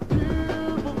 girl.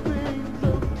 Beautiful things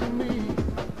up to me,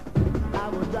 I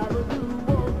would rather do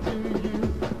all to you.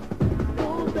 Go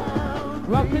down,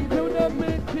 rock into the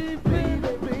Mickey Finn.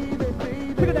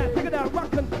 Check it out,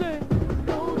 rock and sing.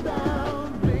 Go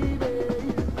down, baby,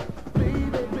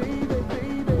 baby, baby,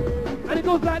 baby. And it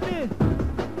goes like this.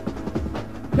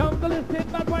 Jungle is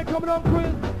hit, bad boy coming on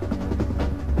Chris.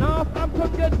 Now I'm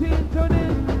gonna get into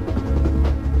this.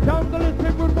 Jungle is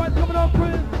hit, good boy coming on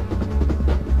Chris.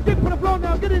 Get for the floor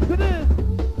now, get into this.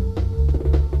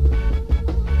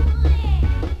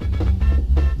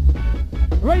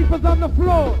 Rapers on the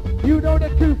floor, you know the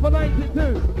cue for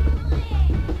 92.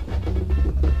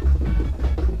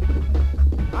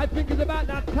 I think it's about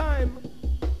that time.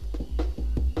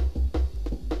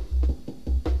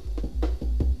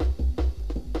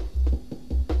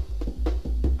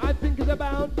 I think it's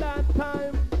about that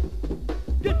time.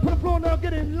 Get to the floor now,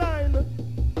 get in line.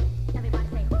 Everybody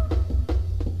say whoo.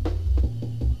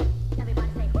 Everybody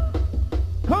say whoo.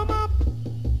 Come up.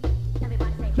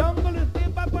 Everybody say whoo. Jungle is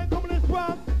in, bad boy coming this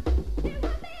rock.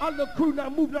 All the crew now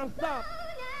move non stop. So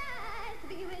nice to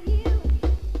be with you.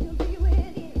 To be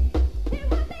with you. It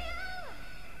would be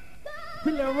so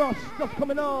Feeling rush, just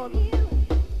coming on. you.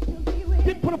 To be with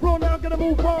Get to the floor now, get a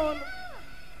move on.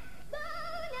 So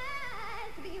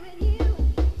nice to be with you.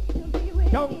 To be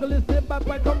with Jungle you. is in, bad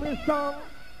boy coming this song.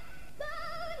 So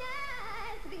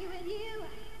nice to be with you.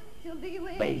 To be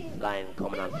with you. Baseline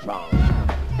coming on strong.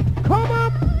 Come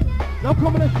up. Now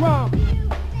coming this rock.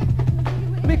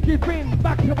 Mickey Finn,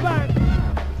 back to back.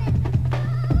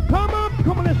 Come up,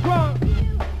 coming this rock.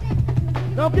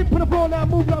 Now get to the floor now,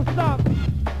 move non stop.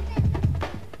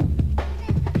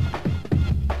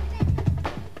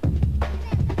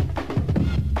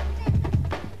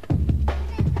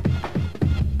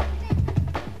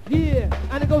 Yeah,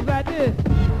 and it goes like this.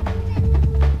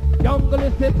 Jungle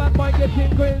is hit, bad boy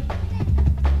getting green.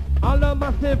 All the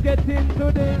massive get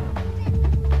into this.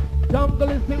 Jungle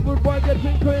is hit, good boy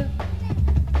getting green.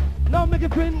 Now make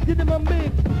it Finn, give them a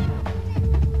mix.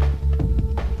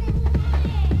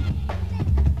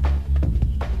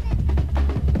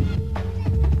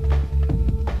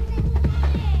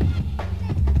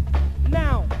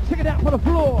 Now, check it out for the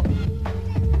floor.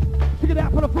 Check it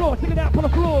out for the floor, check it out for the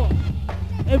floor.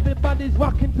 Everybody's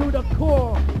rocking to the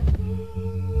core.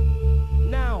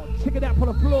 Now, check it out for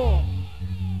the floor.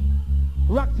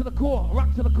 Rock to the core,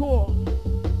 rock to the core.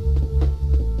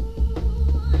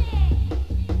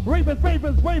 Ravens,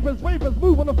 ravens, ravens, ravens,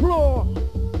 move on the floor.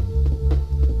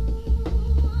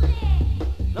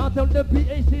 Now tell the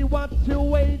PAC what you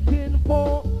waiting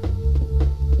for.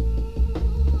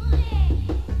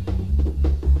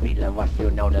 Feeling rush,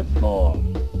 you know the score.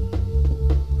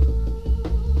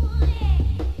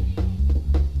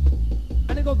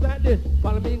 like this.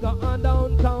 Follow me, go on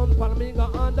downtown. Follow me, go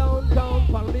on downtown.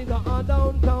 Follow me, go on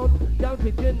downtown. Y'all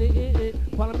picking it.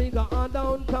 Follow me, go on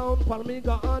downtown. Follow me,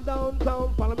 go on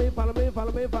downtown. Follow me, follow me,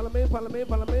 follow me, follow me, follow me,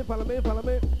 follow me, follow me, follow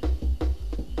me.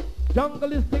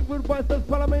 Jungleistic rude boys, just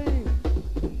follow me.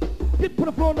 Get put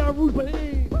the floor now, rude boy.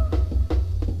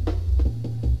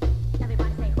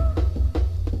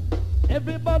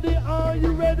 Everybody, are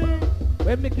you ready?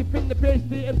 When Mickey Finn, the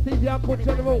PhD, MC, the Uncle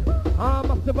General.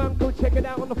 Master Banco, check it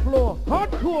out on the floor.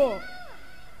 Hardcore.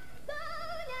 So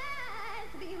nice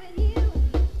to be with you,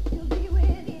 to be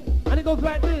with you. And it goes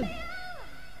like this.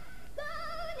 So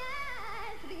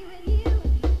nice to be with you,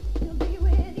 to be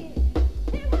with you.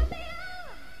 It would be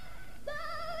so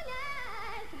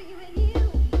nice to be with you,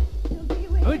 to be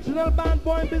with you. Original band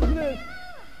boy business.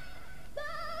 So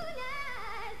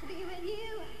nice to be with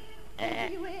you, to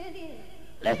be with you.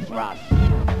 Let's rush.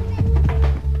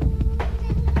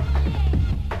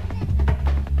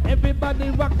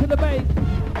 Everybody rock to the bass.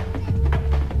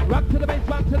 Rock to the bass,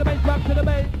 rock to the bass, rock to the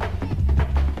bass.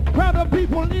 Crowd of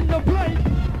people in the place.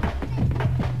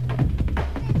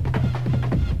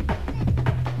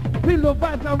 Feel the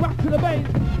vibes now, rock to the bass.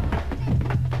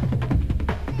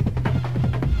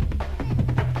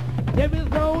 There is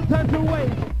no time to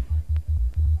waste.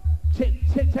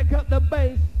 Check out the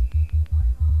bass.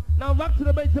 Now rock to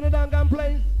the bass in the doggone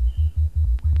place.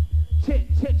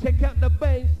 Check out the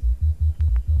bass.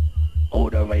 All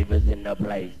the ravers in the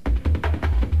place.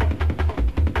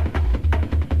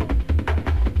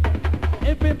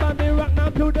 Everybody rock now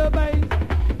to the bass.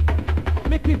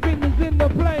 Mickey Fingers in the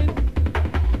place.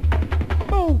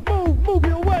 Move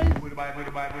your waist.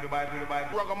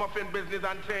 Ragamuffin business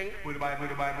and ting.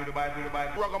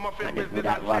 Ragamuffin And business with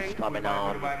that and rush ting. coming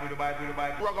on.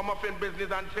 Ragamuffin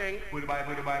business and ting.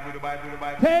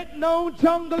 Take no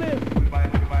junglist.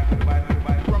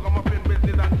 Ragamuffin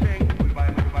business and ting.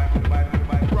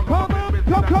 Come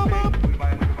up, come up.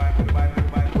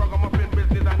 Ragamuffin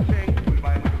business and ting.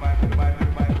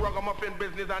 Ragamuffin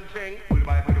business and ting.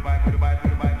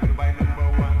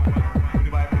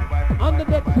 On the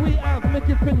decks we have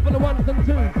Mickey Finn for the ones and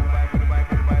twos.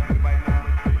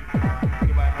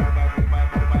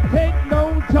 Take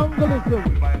no jungleism.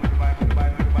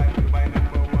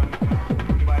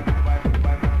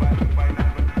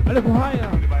 A little higher.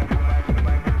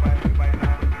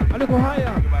 A little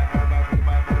higher.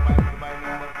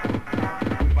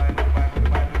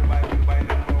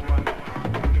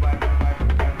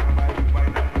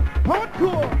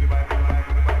 Hardcore.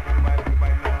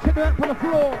 Check it out from the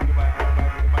floor.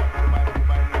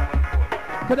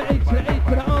 To the H, to the A, to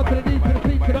the R, to the D, to the C,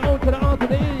 to the O, to the R, to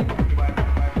the E.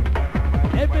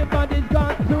 Everybody's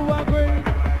got to agree.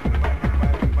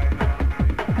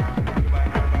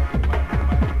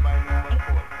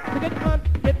 To get on,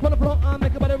 get on the floor and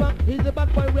make a body rock. He's the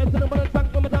back boy, red to the bottom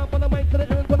track, from the top, on the mic, to the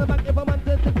end, to the back. If a man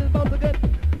says this is bound to get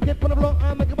on the floor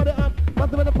and make a body up.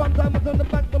 What's in the front time, what's on the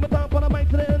back, from the top, on the mic,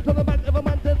 to the end, to the back. If a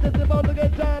man says this is bound to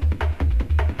get John.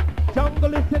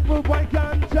 Jungleistic move, why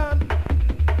can't John?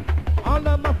 All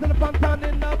the mass in the front and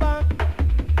in the back.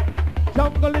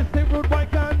 Jungleistic rude boy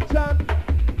can't chant.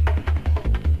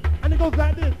 And it goes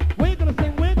like this. We're gonna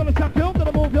sing, we're gonna shock, you're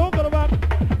gonna move, you're gonna rock.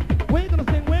 We're gonna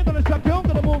sing, we're gonna shock, you're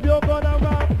gonna move, you're gonna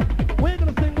rock. We're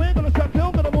gonna sing, we're gonna shock,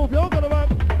 you're gonna move, you're gonna rock.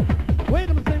 We're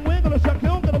gonna sing, we're gonna shock,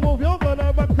 you're gonna move, you're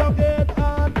gonna rock. So get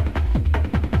on.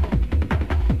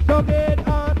 So get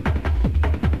on.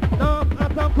 Now,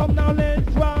 after come now, let's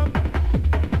rock.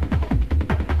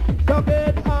 So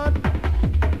get on.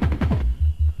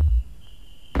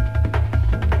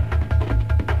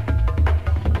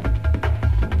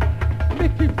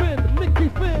 Mickey Finn, Mickey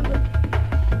Finn.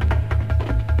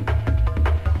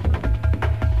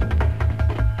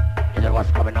 Is it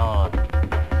what's coming on?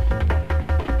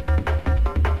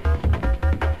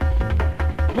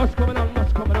 What's coming on,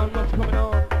 what's coming on, what's coming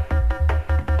on?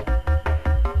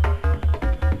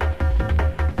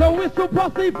 So whistle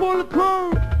posse full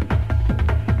crew.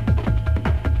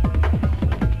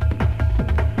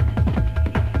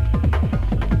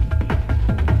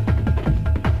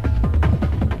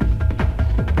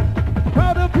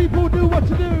 Proud of people, do what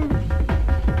you do.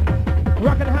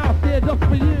 Rockin' the house here just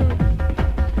for you.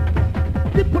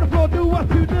 Dip on the floor, do what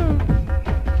you do.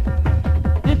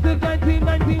 This is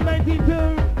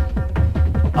 1992.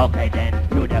 Okay then,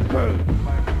 to the crew.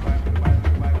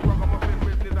 Ragamuffin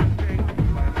business and ting.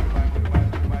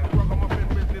 Ragamuffin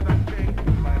business and ting.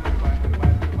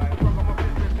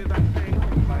 Ragamuffin business and ting.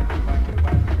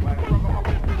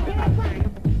 Ragamuffin business and ting.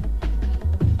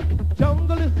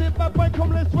 Jungle is it, bad boy,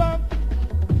 come let's rock.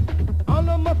 All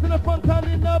of us in the front and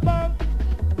in the back.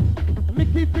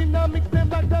 Mickey Finn now mix them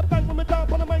like the bank from the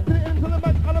top on the mic to the end to the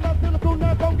back. All of us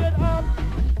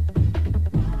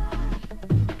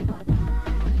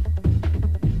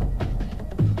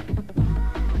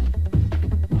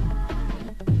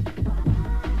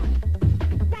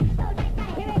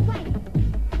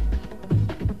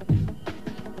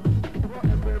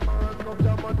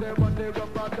the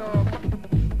rubber dub.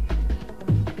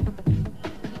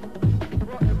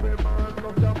 For every man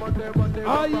come jam on the rubber dub.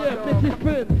 Oh yeah, Mickey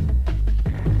Finn.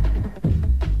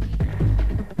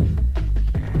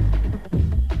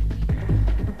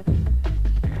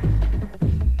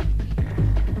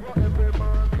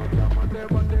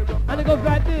 And it goes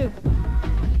like this.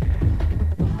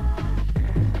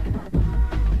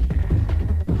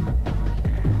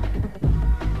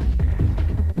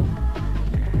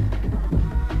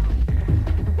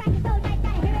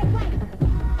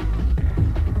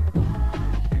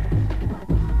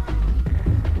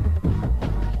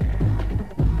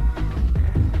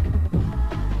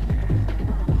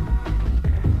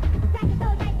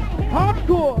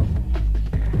 Hardcore.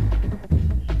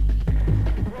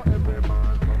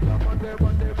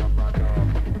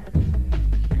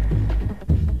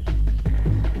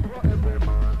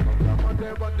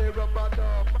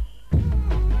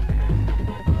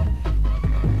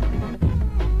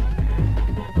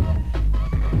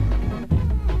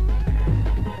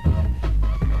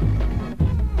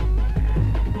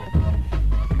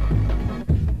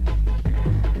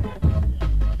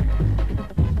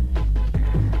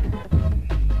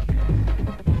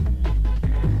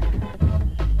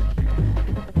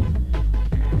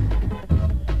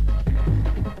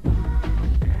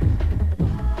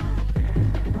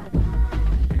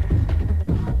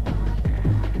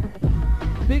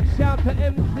 Big shout to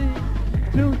MC,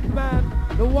 Juice Man,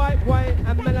 the White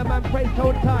and Mellow Man Praise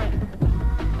Hold Tight.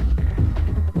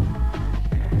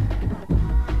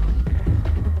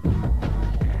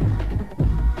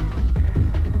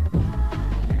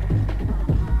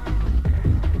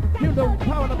 Feel the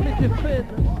power of Mickey Finn.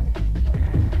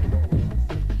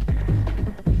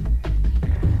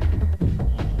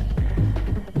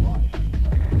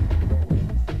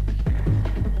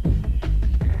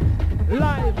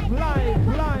 Live.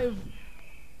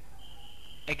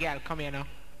 Hey girl, come here now.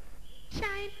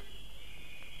 Shine.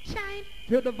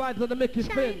 Feel the vibes of the Mickey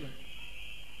Finn.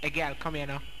 Hey girl, come here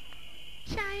now.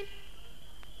 Shine.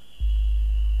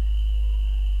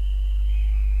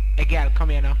 Hey girl, come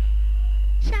here now.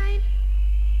 Shine.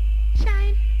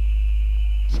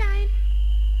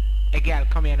 Hey girl,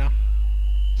 come here now.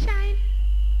 Shine.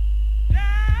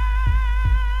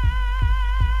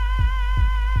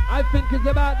 I think it's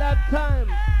about that time.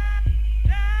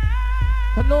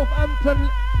 To Northampton,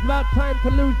 it's about time to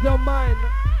lose your mind.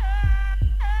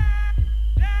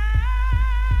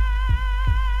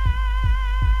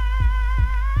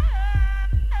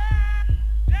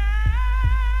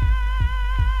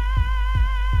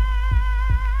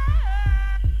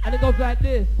 And it goes like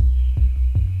this.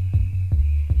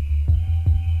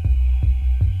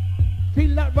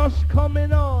 Feel that rush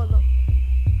coming on.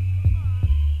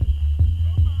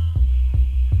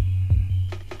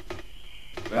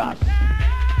 Rush.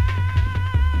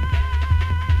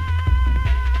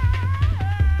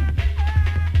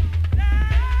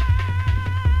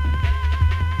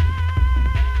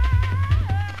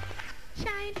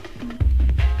 Shine.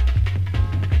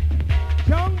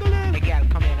 Jungling. Hey girl,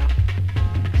 come here now.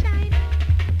 Shine.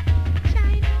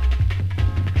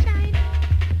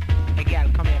 Hey girl,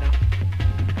 come here now.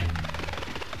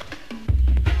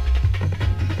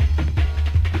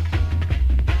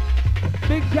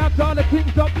 Big shout to all the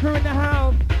King's Up crew in the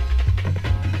house.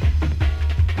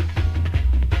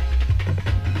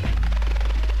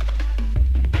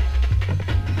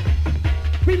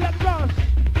 Feel that rush.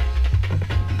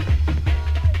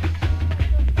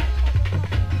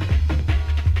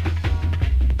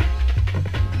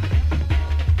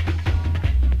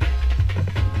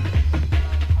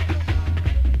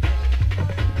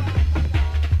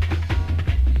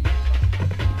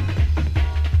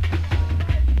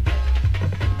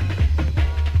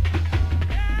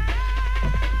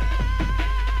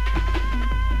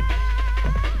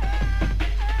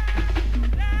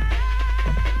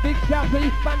 Shout to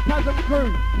East Phantasm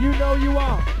crew, you know you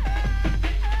are.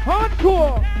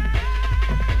 Hardcore!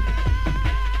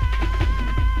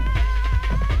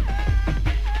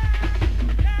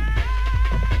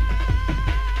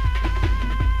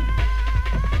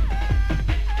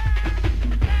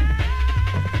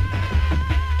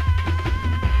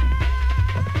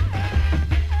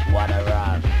 What a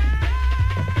rush.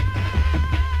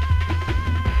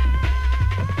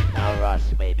 Now rush,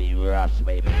 baby, rush,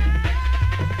 baby.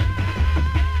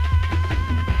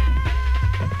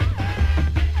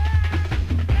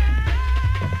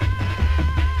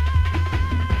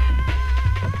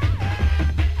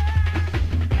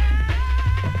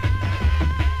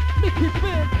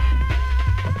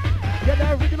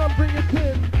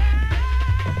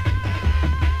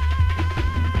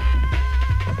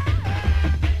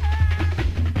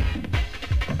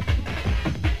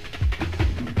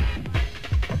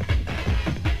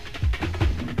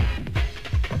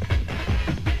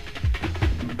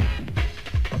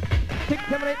 6,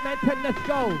 7, 8, 9, 10, let's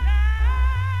go.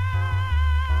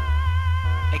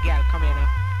 Hey, girl, come here now.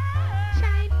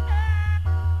 Shine,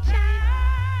 shine,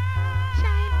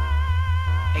 shine,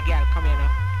 Hey, girl, come here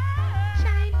now.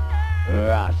 shine,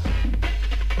 Rush.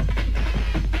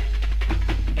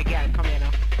 Hey, girl, come here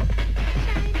now.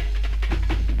 shine,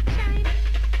 shine,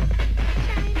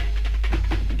 shine,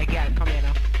 Hey, girl, come here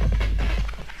now.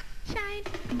 shine,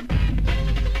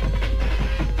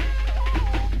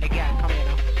 Hey, girl, come here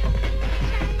now.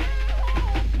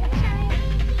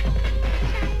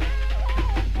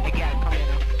 Hey, girl, come here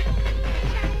now.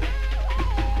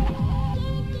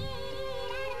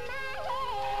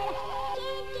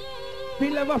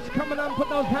 Feel the rush coming on, put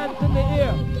those hands in the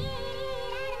air.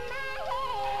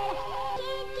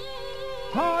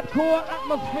 Hardcore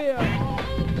atmosphere.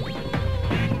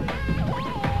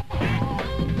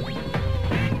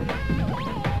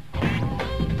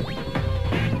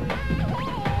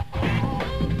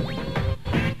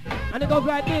 And it goes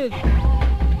like this.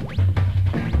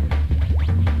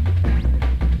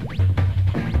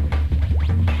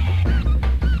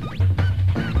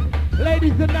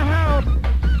 Ladies in the house.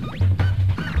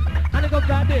 And it goes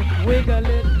like this. Wiggle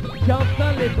it, just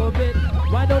a little bit.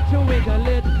 Why don't you wiggle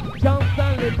it, just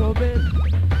a little bit.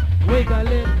 Wiggle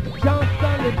it, just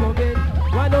a little bit.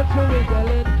 Why don't you wiggle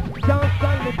it, just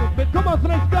a little bit. Come on, so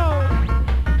let's go.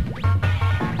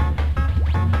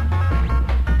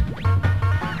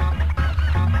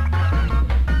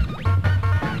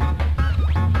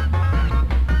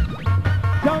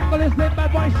 Jungle is the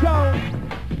Bad Boy Show.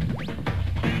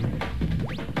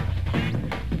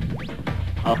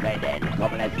 Okay then,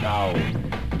 come let's go.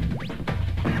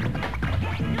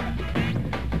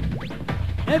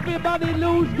 Everybody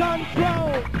lose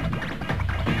control.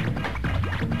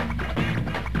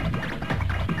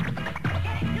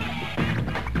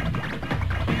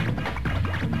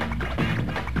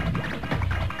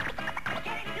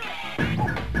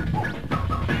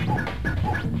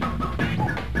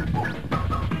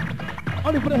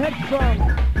 Only for the headstrong.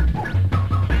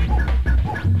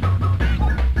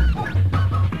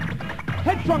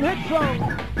 Headstrong,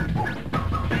 headstrong.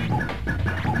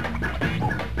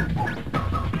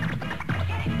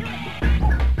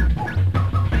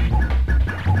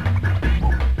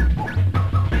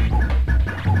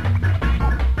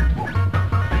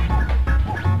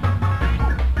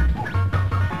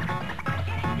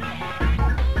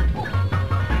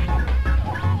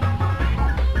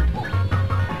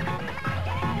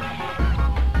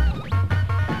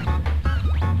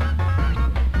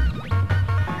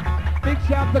 Big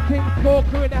shout to King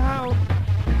Smoker in the house.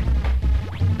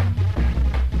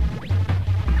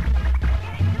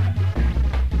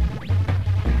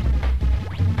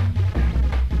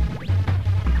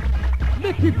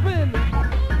 Nicky Finn.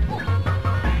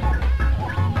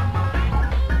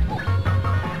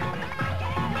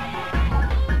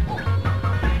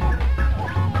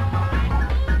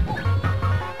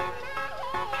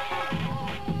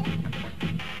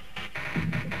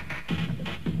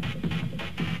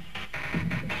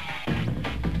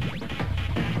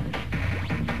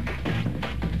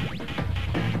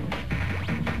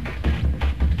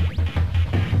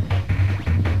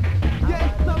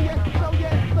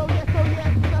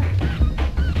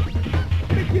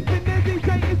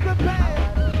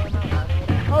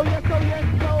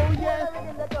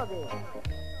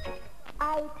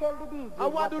 I tell the DJ. I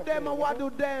want to them, I want to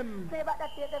them. Play back that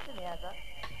tape to me, sir.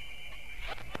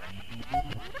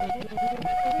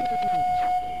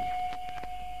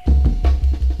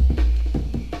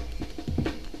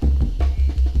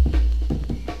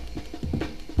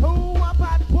 Who a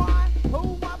bad boy?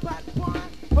 Who a bad boy?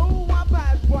 Who a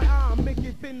bad boy? Make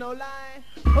it feel no lie.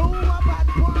 Who a bad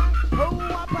boy? Who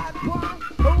a bad boy?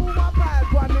 Who a bad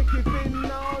boy? Make it feel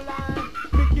no lie.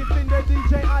 Make it feel the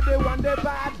DJ are the one the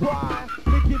bad boy.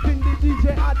 Make it feel the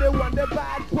DJ are the one the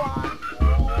bad boy.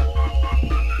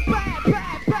 Bad,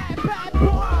 bad, bad, bad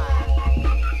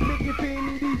boy. Make it feel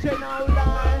the DJ no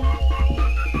lie.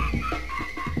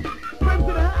 Friends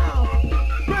in the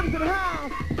house. Friends in the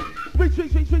house. Reach,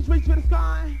 reach, reach, reach, reach for the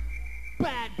sky.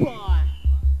 Bad boy.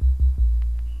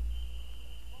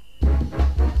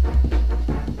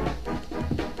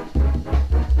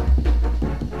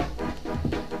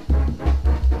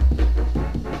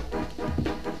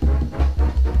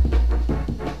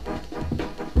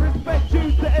 Respect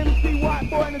juice to MC White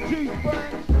Boy and the Juice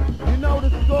Burn. You know the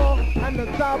score and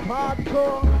the South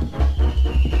Hardcore.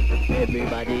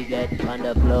 Everybody get on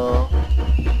the floor.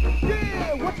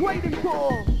 Yeah, what you waiting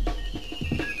for?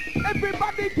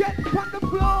 Everybody get on the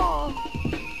floor.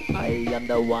 I am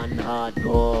the one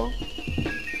hardcore.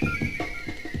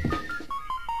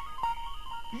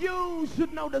 You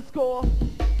should know the score.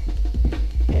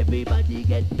 Everybody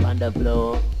get on the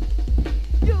floor.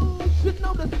 You should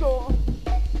know the score.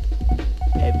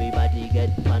 Everybody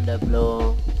get on the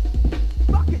floor.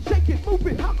 Rock it, shake it, move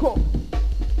it, hardcore.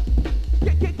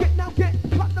 Get now, get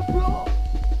on the floor.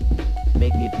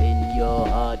 Make it in your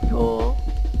hardcore.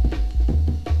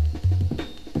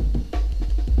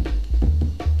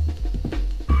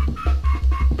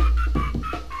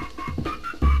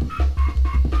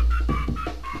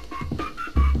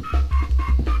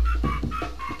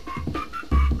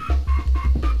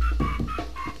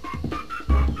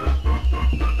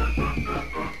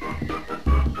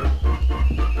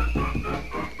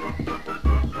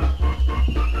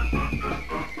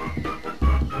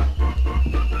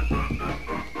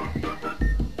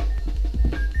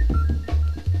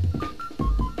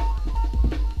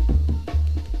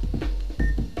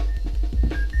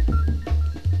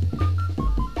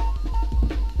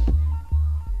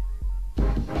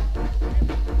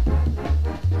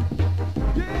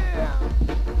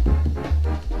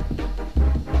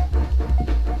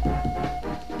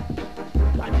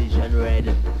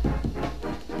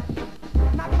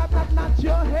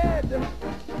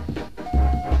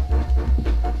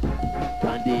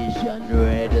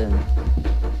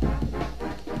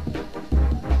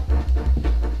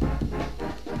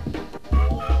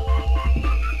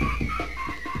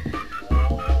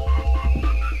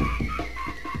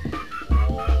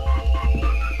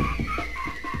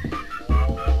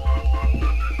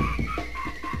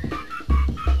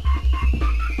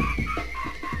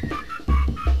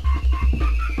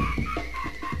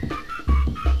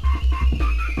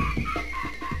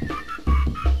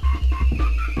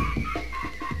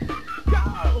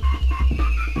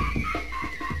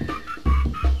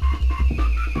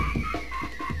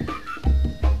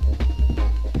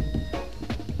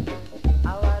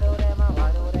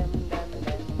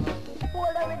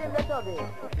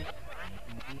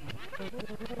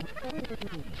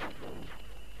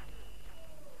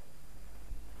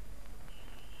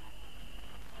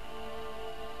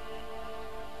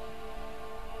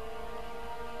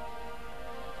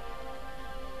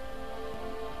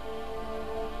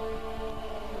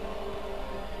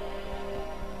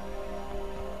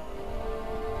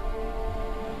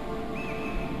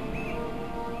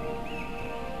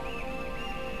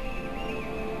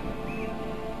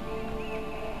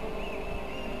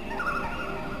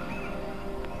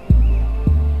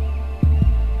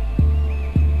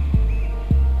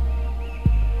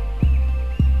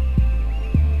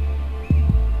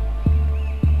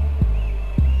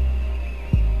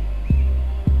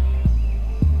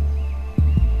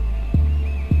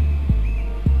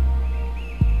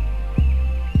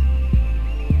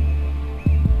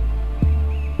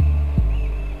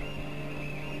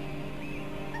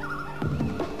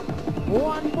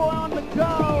 One boy on the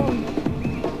go.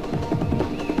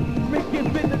 Mickey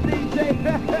Finn the DJ.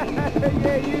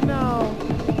 Yeah, you know.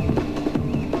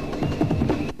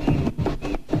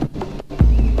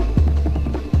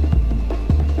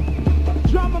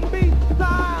 Drum and beat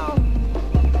style.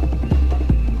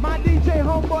 My DJ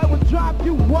homeboy will drop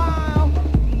you wild.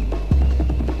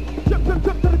 Jump to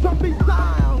the drum beat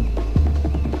style.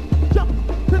 Jump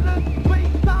to the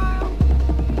beat style.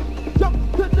 Jump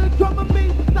to the drum and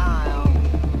beat style.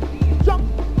 Jump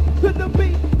to the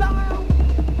beat style.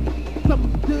 Jump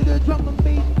to the drum and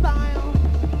beat style.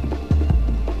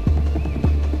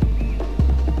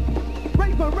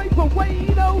 Raver,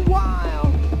 wait a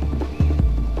while.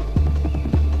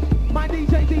 My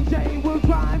DJ will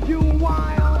drive you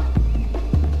wild.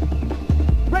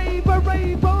 Raver,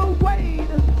 wait.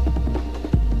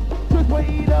 Just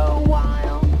wait a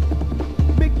while.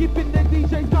 Mickey Finn the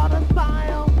DJ's got a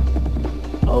style.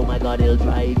 Oh my God, he'll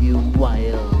drive you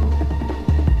wild.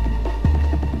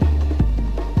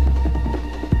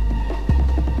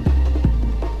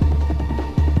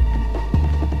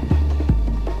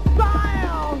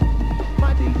 Style!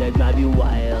 My DJ drive you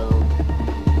wild.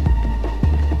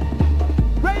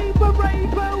 Raver,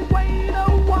 wait a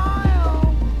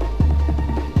while.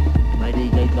 My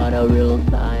DJ's got a real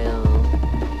style.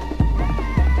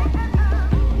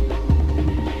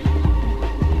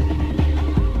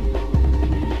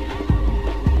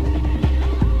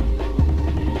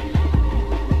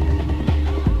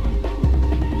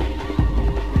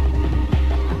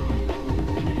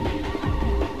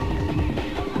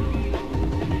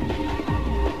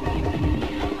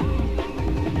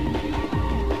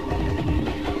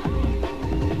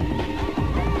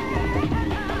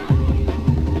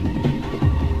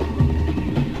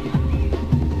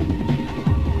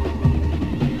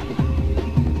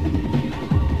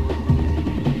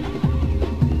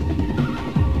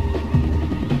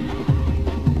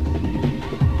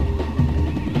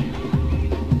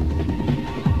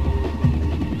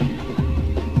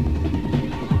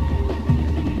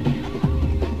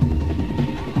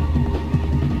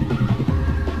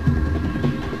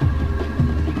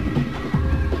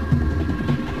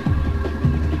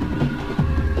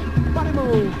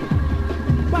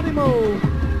 body move.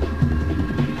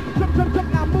 Jump, jump,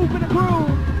 jump, now move in the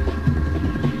groove.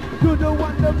 To the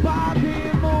one, the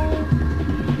body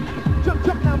move. Jump,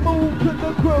 jump, now move to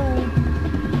the groove.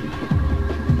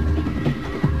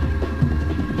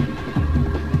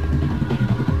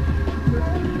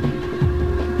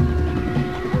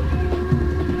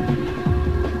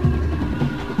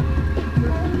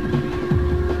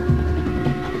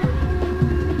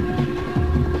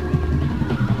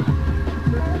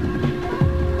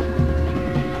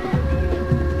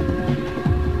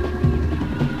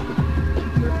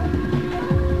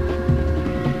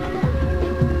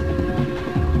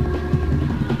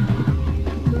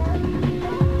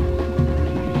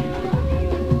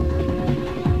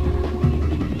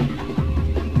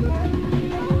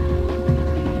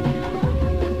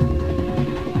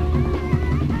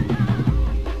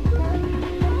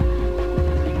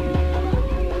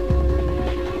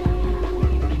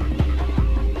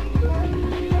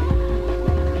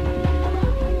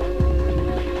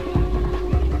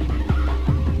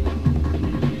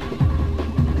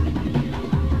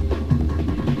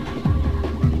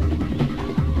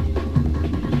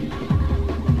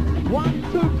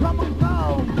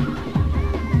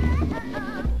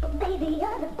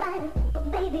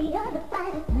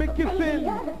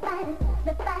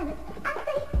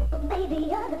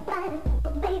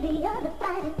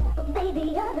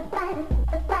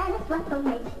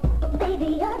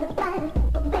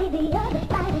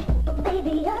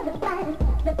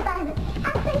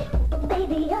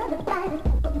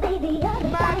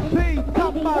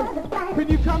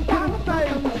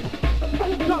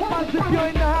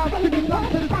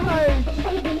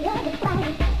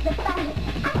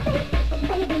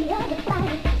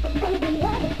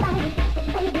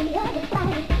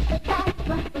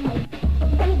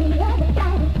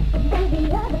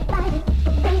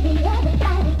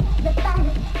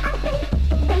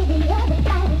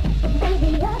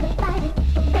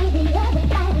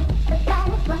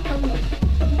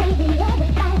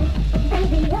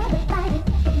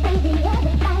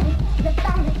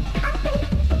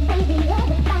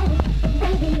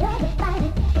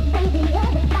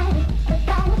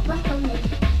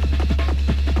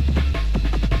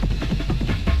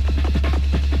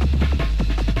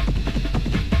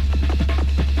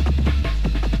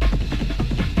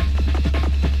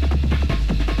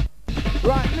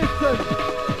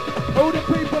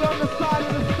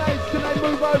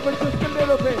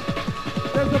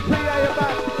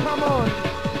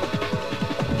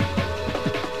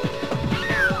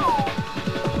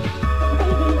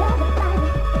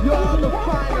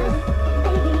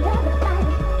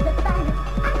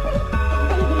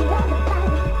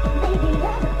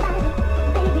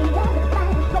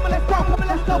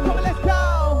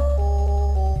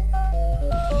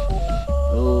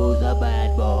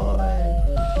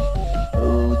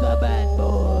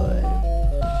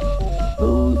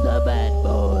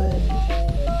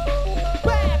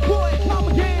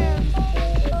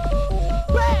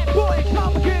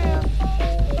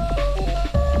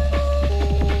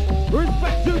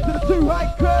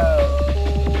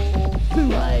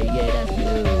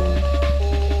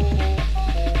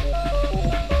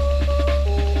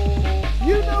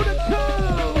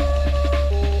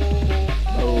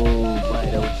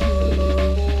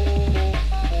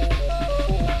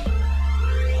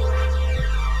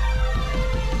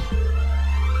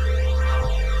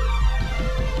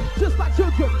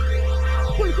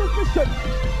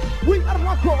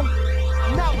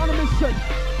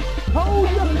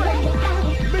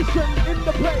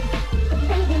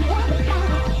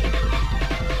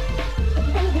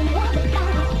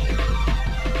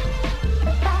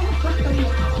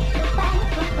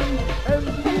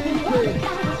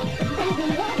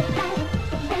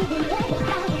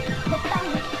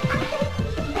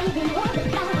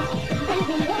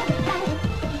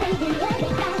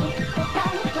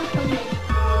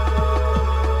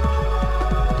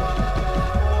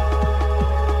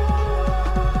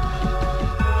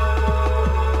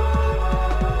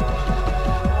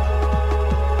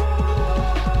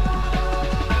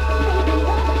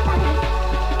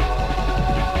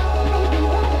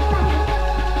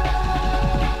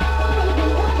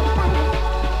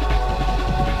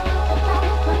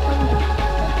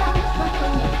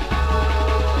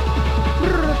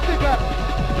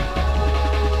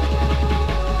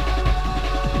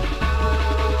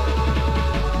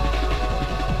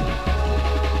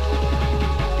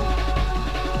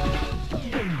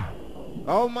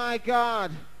 Oh my God.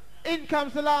 In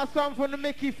comes the last one from the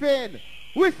Mickey Finn.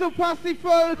 Whistle Posse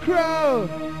full crew.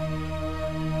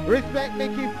 Respect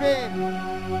Mickey Finn.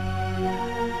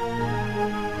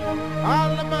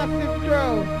 All the massive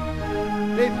crew.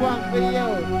 This one's for you.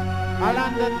 A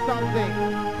London something.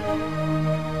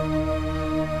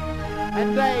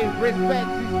 And Dave, respect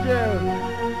is due.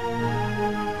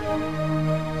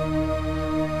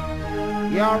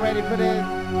 Y'all ready for this?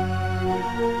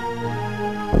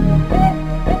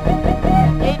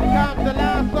 In comes the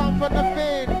last song for the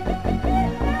Finn.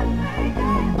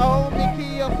 Oh, Mickey,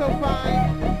 you're so fine.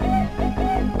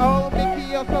 Oh, Mickey,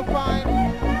 you're so fine.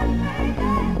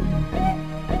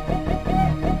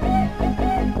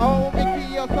 Oh, Mickey,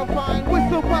 you're so fine.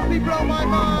 Whistle pussy, blow my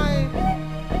mind.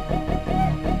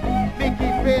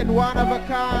 Mickey Finn, one of a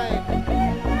kind.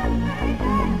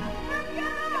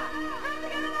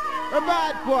 A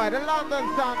bad boy, the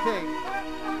London something.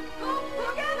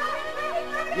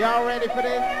 Y'all ready for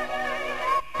this?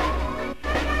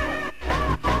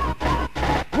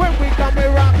 When we come, we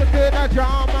rock to the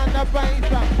drum and the bass.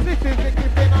 This is Mickey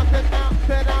Finn, I said now,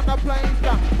 set on the place.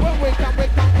 When we come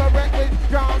correct with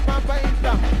drum and bass.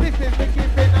 This is Mickey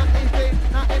Finn and easy,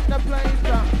 not in the place.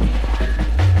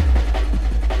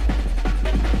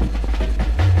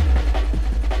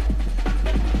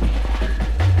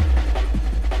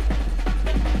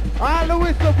 All the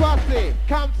whistle posse,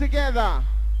 come together.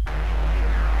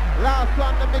 Last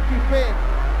one, the Mickey Finn.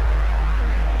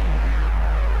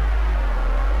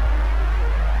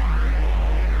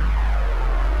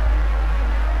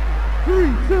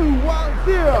 Three, 2, 1,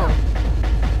 0.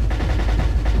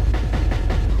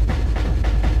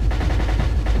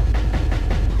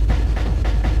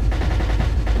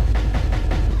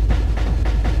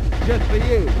 Just for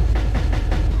you.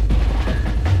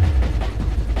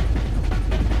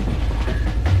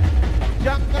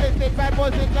 Jungle is the bad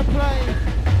boys in the plane.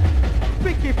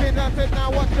 Mickey Finn, I said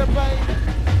now watch the bass.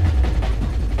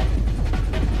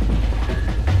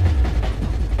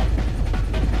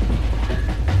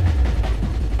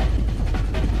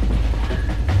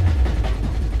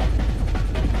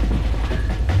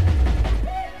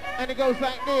 And it goes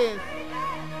like this.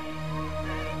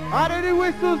 Are there any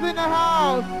whistles in the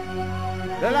house?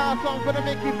 The last song for the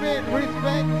Mickey Finn,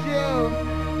 respect you.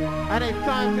 And it's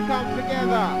time to come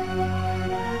together.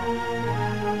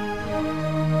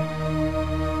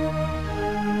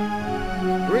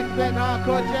 Respect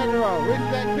Hardcore General,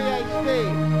 respect PhD.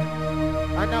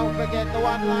 And don't forget the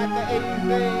one like the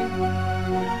Easy.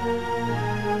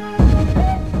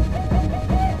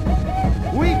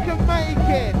 We can make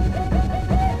it.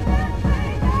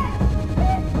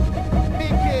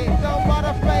 Mickey, don't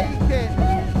bother fake it.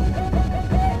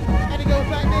 And it goes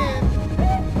like this.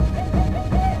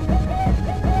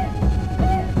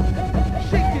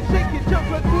 Shake it, jump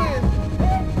and twist.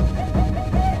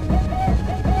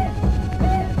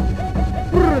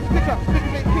 Pick up,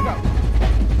 kick up.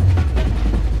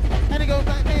 And it goes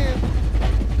like this.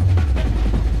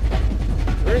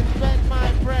 Respect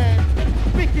my friend.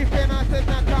 Mickey Finn, I said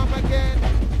now come again.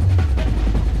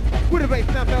 With a bass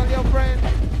now tell your friend.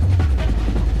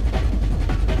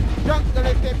 Jungle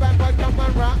is the bad boy, come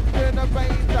and rock to the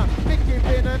bass. Mickey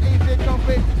Finn and easy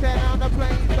comfy, 10 on the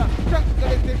place.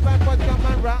 Jungle is the bad boy, come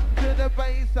and rock to the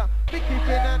bass. Mickey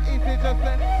Finn and easy just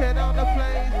 10 on the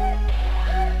place.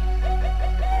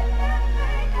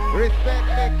 Respect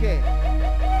Mickey.